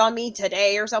dawned on me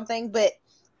today or something, but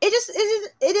it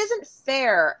isn't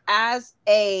fair as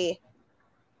a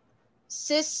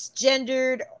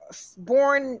cisgendered,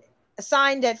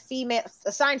 assigned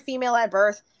female at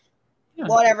birth,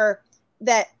 whatever,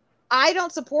 that I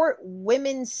don't support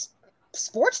women's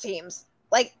sports teams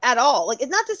like at all. Like,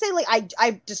 it's not to say like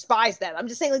I despise them. I'm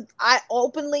just saying like I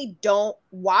openly don't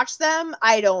watch them.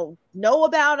 I don't know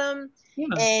about them. Yeah.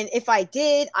 And if I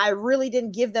did, I really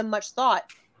didn't give them much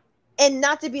thought. And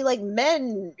not to be like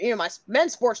men, my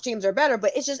men's sports teams are better,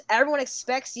 but it's just everyone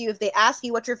expects you, if they ask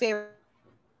you what's your favorite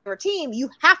team, you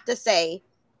have to say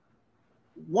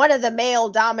one of the male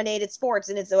dominated sports,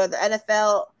 and it's whether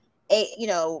NFL,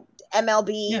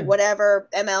 MLB, whatever,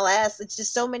 MLS. It's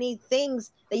just so many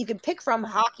things that you can pick from.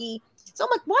 Hockey. So I'm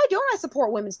like, why don't I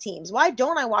support women's teams? Why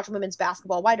don't I watch women's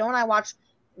basketball? Why don't I watch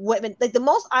women? Like, the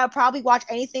most I'll probably watch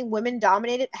anything women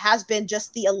dominated has been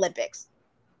just the Olympics.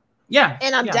 Yeah.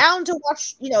 And I'm down to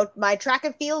watch, my track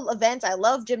and field events. I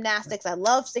love gymnastics. I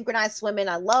love synchronized swimming.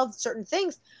 I love certain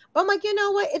things. But I'm like, you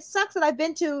know what? It sucks that I've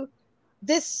been to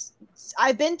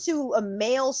a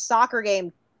male soccer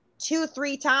game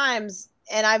 2-3 times,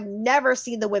 and I've never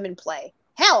seen the women play.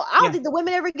 Hell, I don't think the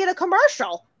women ever get a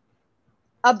commercial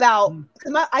about.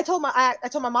 I told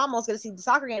my mom I was going to see the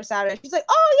soccer game Saturday. She's like,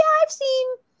 "Oh yeah, I've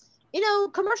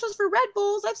seen commercials for Red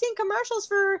Bulls. I've seen commercials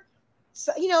for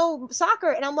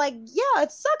soccer." And I'm like, "Yeah,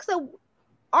 it sucks that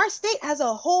our state has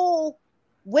a whole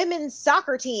women's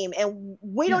soccer team and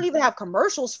we don't even have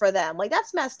commercials for them. Like,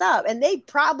 that's messed up, and they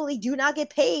probably do not get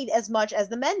paid as much as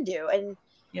the men do." And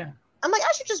I'm like,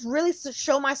 I should just really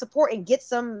show my support and get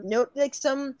some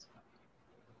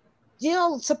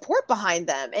support behind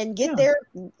them and get their,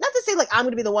 not to say like I'm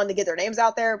going to be the one to get their names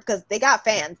out there because they got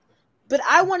fans, but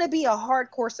I want to be a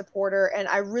hardcore supporter, and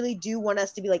I really do want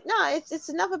us to be like, nah, it's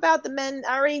enough about the men.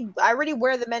 I already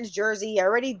wear the men's jersey. I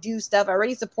already do stuff. I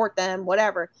already support them,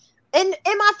 whatever. And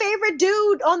my favorite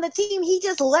dude on the team, he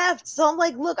just left. So I'm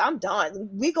like, look, I'm done.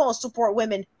 We gonna support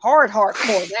women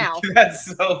hardcore now.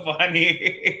 That's so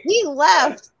funny. He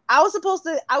left. I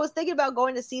was thinking about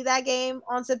going to see that game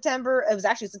on September. It was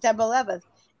actually September 11th.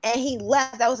 And he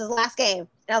left. That was his last game.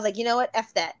 And I was like, you know what?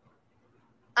 F that.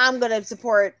 I'm gonna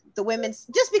support the women's,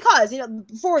 just because,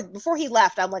 before he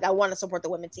left, I'm like, I want to support the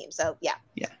women's team. So yeah.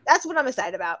 That's what I'm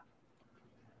excited about.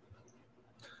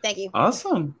 Thank you.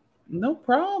 Awesome. No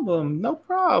problem.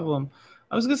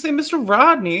 I was going to say, Mr.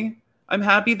 Rodney, I'm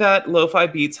happy that lo-fi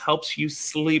beats helps you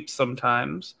sleep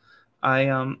sometimes. I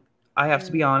have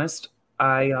to be honest.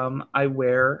 I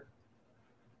wear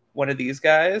one of these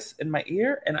guys in my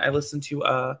ear, and I listen to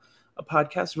a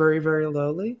podcast very, very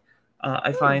lowly.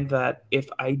 I find that if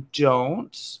I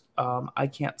don't, I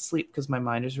can't sleep because my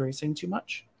mind is racing too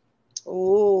much.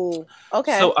 Oh,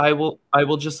 okay. So I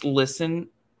will just listen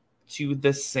to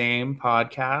the same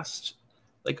podcast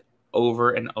like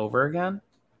over and over again.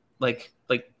 Like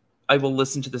I will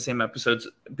listen to the same episodes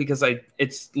because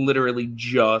it's literally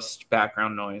just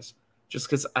background noise. Just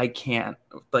because I can't,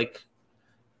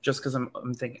 just because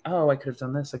I'm thinking, oh, I could have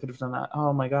done this, I could have done that.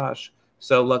 Oh my gosh.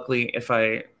 So luckily, if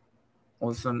I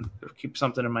keep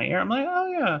something in my ear, I'm like, oh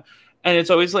yeah. And it's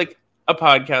always like a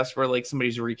podcast where like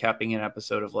somebody's recapping an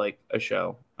episode of like a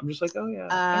show. I'm just like, oh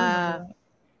yeah.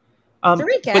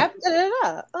 The recap.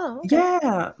 Oh, okay.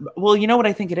 Yeah. Well, you know what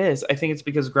I think it is? I think it's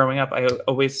because growing up, I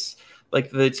always like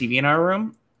the TV in our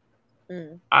room.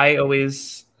 I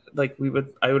always I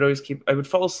would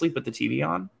fall asleep with the TV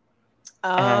on.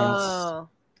 Oh.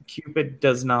 And Cupid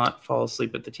does not fall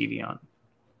asleep with the TV on.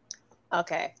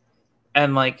 Okay.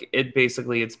 And like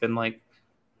it's been like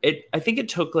I think it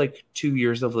took like 2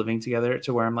 years of living together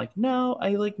to where I'm like, no, I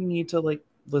like need to like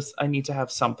listen, I need to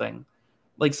have something.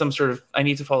 Like some sort of, I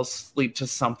need to fall asleep to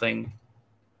something.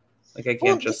 Like I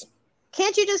can't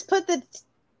Can't you just put the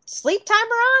sleep timer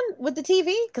on with the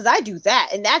TV? Because I do that,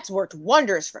 and that's worked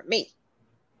wonders for me.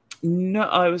 No,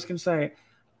 I was gonna say,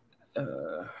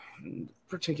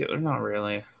 particular, not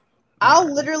really.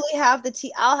 I'll literally have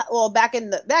the back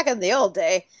in the old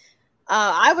day,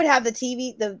 I would have the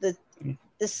TV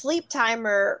the sleep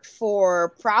timer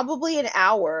for probably an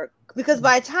hour, because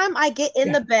by the time I get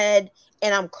in the bed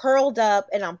and I'm curled up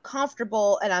and I'm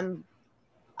comfortable and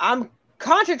I'm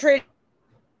concentrating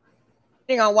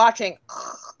on watching,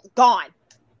 gone.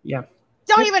 Yeah.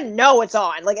 Don't even know it's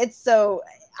on. Like, it's so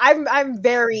I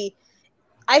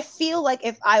feel like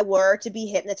if I were to be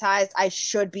hypnotized, I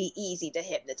should be easy to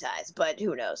hypnotize, but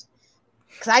who knows?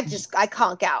 Because I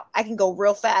conk out. I can go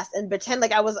real fast and pretend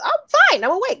like I'm fine.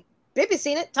 I'm awake. Baby's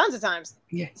seen it tons of times.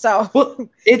 Yeah. So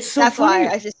it's so that's funny.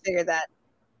 why I just figured that.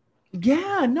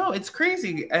 Yeah, no, it's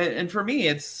crazy. And for me,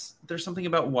 there's something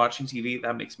about watching TV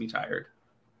that makes me tired.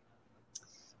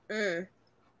 Okay.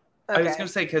 I was going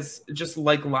to say, because just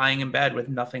like lying in bed with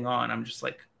nothing on, I'm just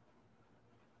like.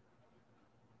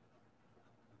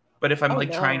 But if I'm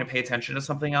trying to pay attention to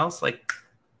something else, like,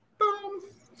 boom.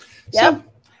 Yep.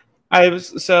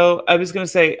 So I was going to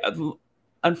say,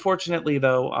 unfortunately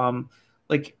though,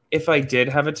 like if I did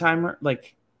have a timer,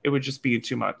 like it would just be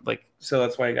too much. Like, so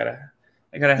that's why I gotta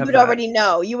have. You would already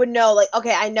know. You would know, like,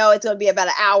 okay, I know it's going to be about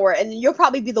an hour, and you'll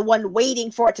probably be the one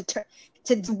waiting for it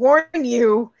to warn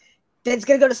you that it's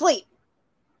going to go to sleep.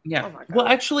 Yeah. Oh my God. Well,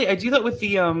 actually, I do that with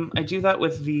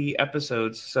the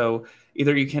episodes. So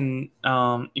either you can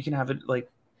have it like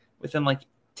within like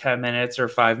 10 minutes or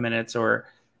 5 minutes or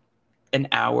an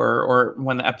hour, or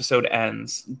when the episode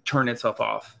ends, turn itself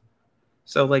off.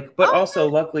 So like, but also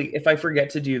luckily, if I forget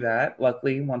to do that,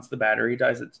 once the battery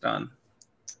dies, it's done.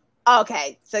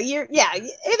 Okay. So either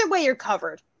way, you're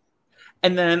covered.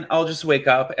 And then I'll just wake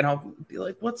up and I'll be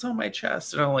like, what's on my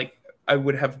chest? And I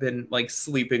would have been like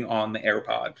sleeping on the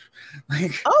AirPod.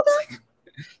 Like,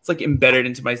 it's like embedded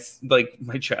into my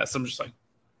chest. I'm just like,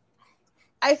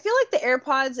 I feel like the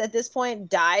AirPods at this point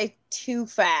die too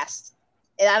fast.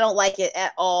 and I don't like it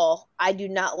at all. I do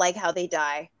not like how they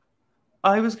die.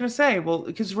 I was gonna say, well,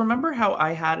 because remember how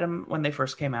I had them when they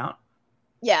first came out?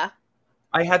 Yeah.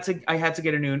 I needed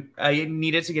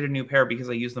to get a new pair because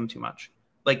I used them too much.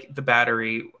 Like the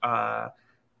battery,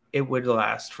 it would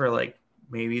last for like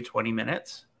maybe 20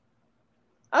 minutes.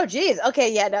 Oh geez.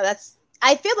 Okay, yeah, no,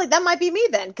 I feel like that might be me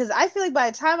then, because I feel like by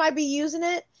the time I be using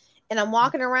it and I'm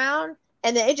walking around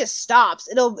and then it just stops.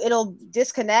 It'll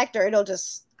disconnect, or it'll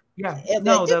just No,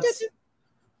 that's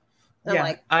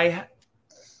like,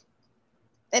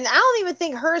 and I don't even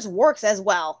think hers works as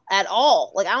well at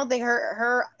all. Like I don't think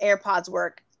her AirPods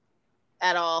work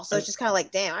at all. So it's just kind of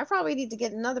like, damn, I probably need to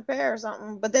get another pair or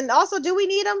something. But then also, do we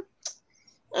need them?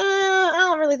 I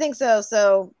don't really think so.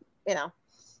 So, you know.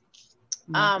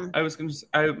 I was gonna say,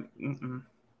 another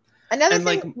and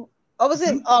thing. What was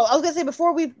it? Oh, I was gonna say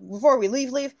before we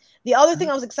leave. The other thing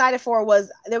I was excited for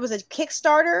was there was a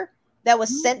Kickstarter that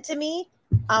was sent to me.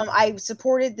 I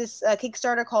supported this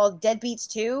Kickstarter called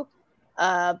Deadbeats 2.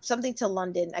 Something to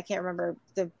London. I can't remember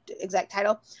the exact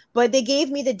title, but they gave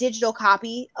me the digital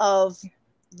copy of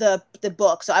the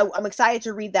book. So I'm excited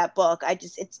to read that book.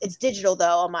 It's digital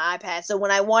though on my iPad. So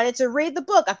when I wanted to read the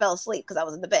book, I fell asleep because I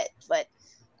was in the bed. But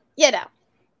you know,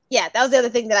 yeah, that was the other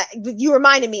thing that you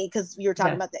reminded me because you were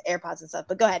talking about the AirPods and stuff.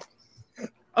 But go ahead.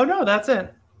 Oh no, that's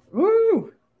it.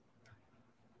 Woo!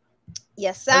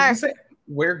 Yes, sir. I was gonna say,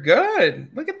 we're good.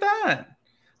 Look at that.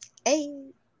 Hey.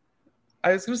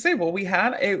 I was gonna say, well, we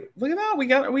had look at that. We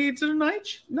did a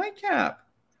nightcap.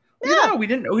 Look at that. We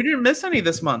didn't miss any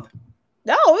this month.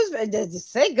 No, it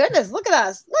was, thank goodness. Look at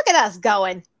us. Look at us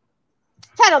going.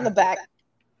 Pat on the back.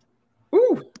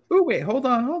 Ooh, wait, hold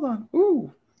on.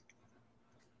 Ooh.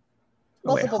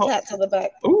 Multiple pats on the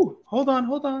back. Ooh, hold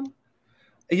on.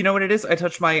 You know what it is? I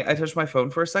touched my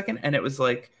phone for a second, and it was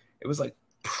like, let's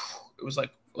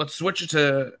switch it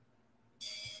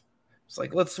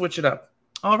up.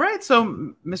 All right,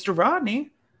 so Mr. Rodney,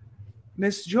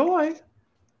 Miss Joy,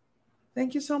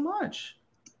 thank you so much.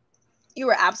 You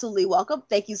were absolutely welcome.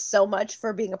 Thank you so much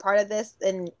for being a part of this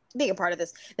and being a part of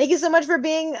this. Thank you so much for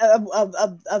being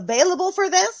available for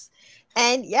this.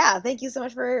 And yeah, thank you so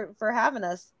much for having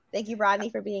us. Thank you, Rodney,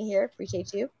 for being here.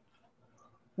 Appreciate you.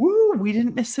 Woo, we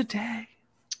didn't miss a day.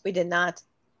 We did not.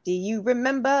 Do you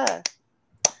remember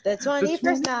the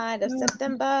 21st night of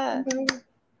September?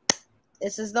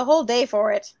 This is the whole day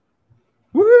for it.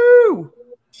 Woo!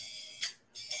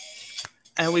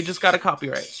 And we just got a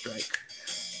copyright strike.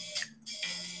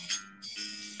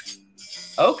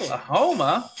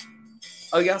 Oklahoma.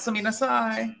 Oh, Yasumi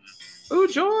Nasai. Ooh,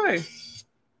 Joy.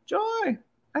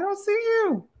 I don't see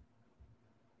you.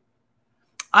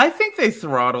 I think they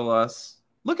throttle us.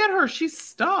 Look at her. She's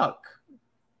stuck.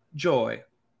 Joy.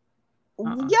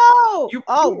 Yo!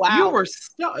 Wow. You were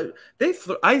stuck.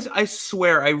 I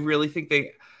swear, I really think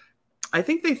they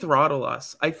throttle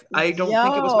us. I don't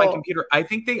think it was my computer. I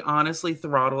think they honestly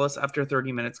throttle us after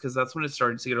 30 minutes because that's when it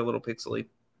started to get a little pixely.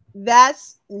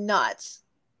 That's nuts.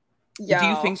 Yo. Do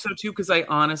you think so too? Because I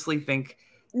honestly think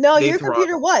your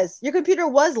computer was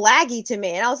laggy to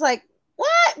me, and I was like,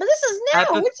 "What? But this is now.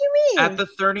 What do you mean?" At the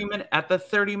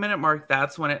 30-minute mark,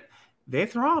 that's when they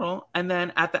throttle, and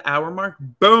then at the hour mark,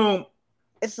 boom.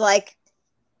 It's like,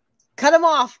 cut him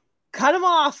off.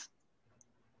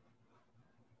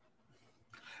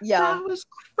 Yeah, that was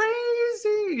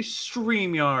crazy.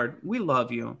 StreamYard, we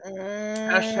love you.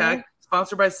 Hashtag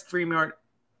sponsored by StreamYard.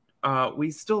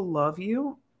 We still love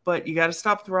you, but you got to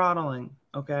stop throttling,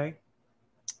 okay?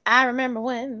 I remember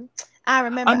when I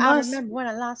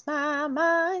lost my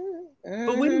mind.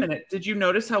 But wait a minute. Did you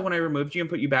notice how when I removed you and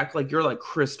put you back, like you're like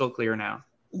crystal clear now?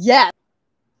 Yeah.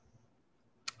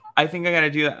 I think I got to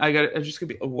do that. I'm just going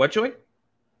to be, what, Joy?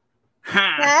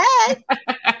 Hey.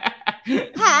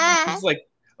 It's like,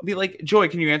 I'll be like, Joy,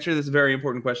 can you answer this very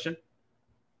important question?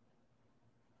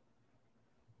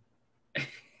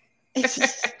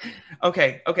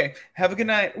 Okay. Have a good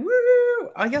night. Woo!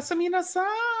 Oyasumi nasai.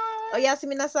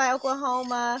 Oyasumi nasai,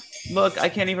 Oklahoma. Look, I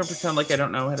can't even pretend like I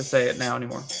don't know how to say it now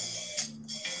anymore.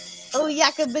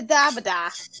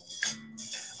 Oyakabada.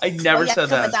 I never said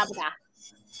that.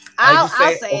 I'll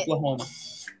say Oklahoma.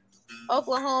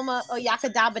 Oklahoma,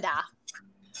 Oyakadabada.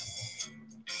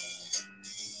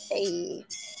 Hey,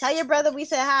 tell your brother we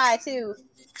said hi too,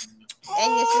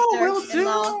 and your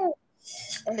sister-in-law,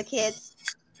 and the kids.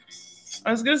 I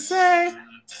was gonna say,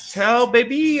 tell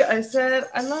baby I said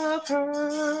I love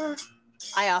her.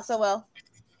 I also will.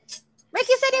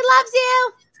 Ricky said he loves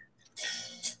you.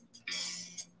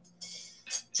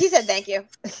 She said thank you.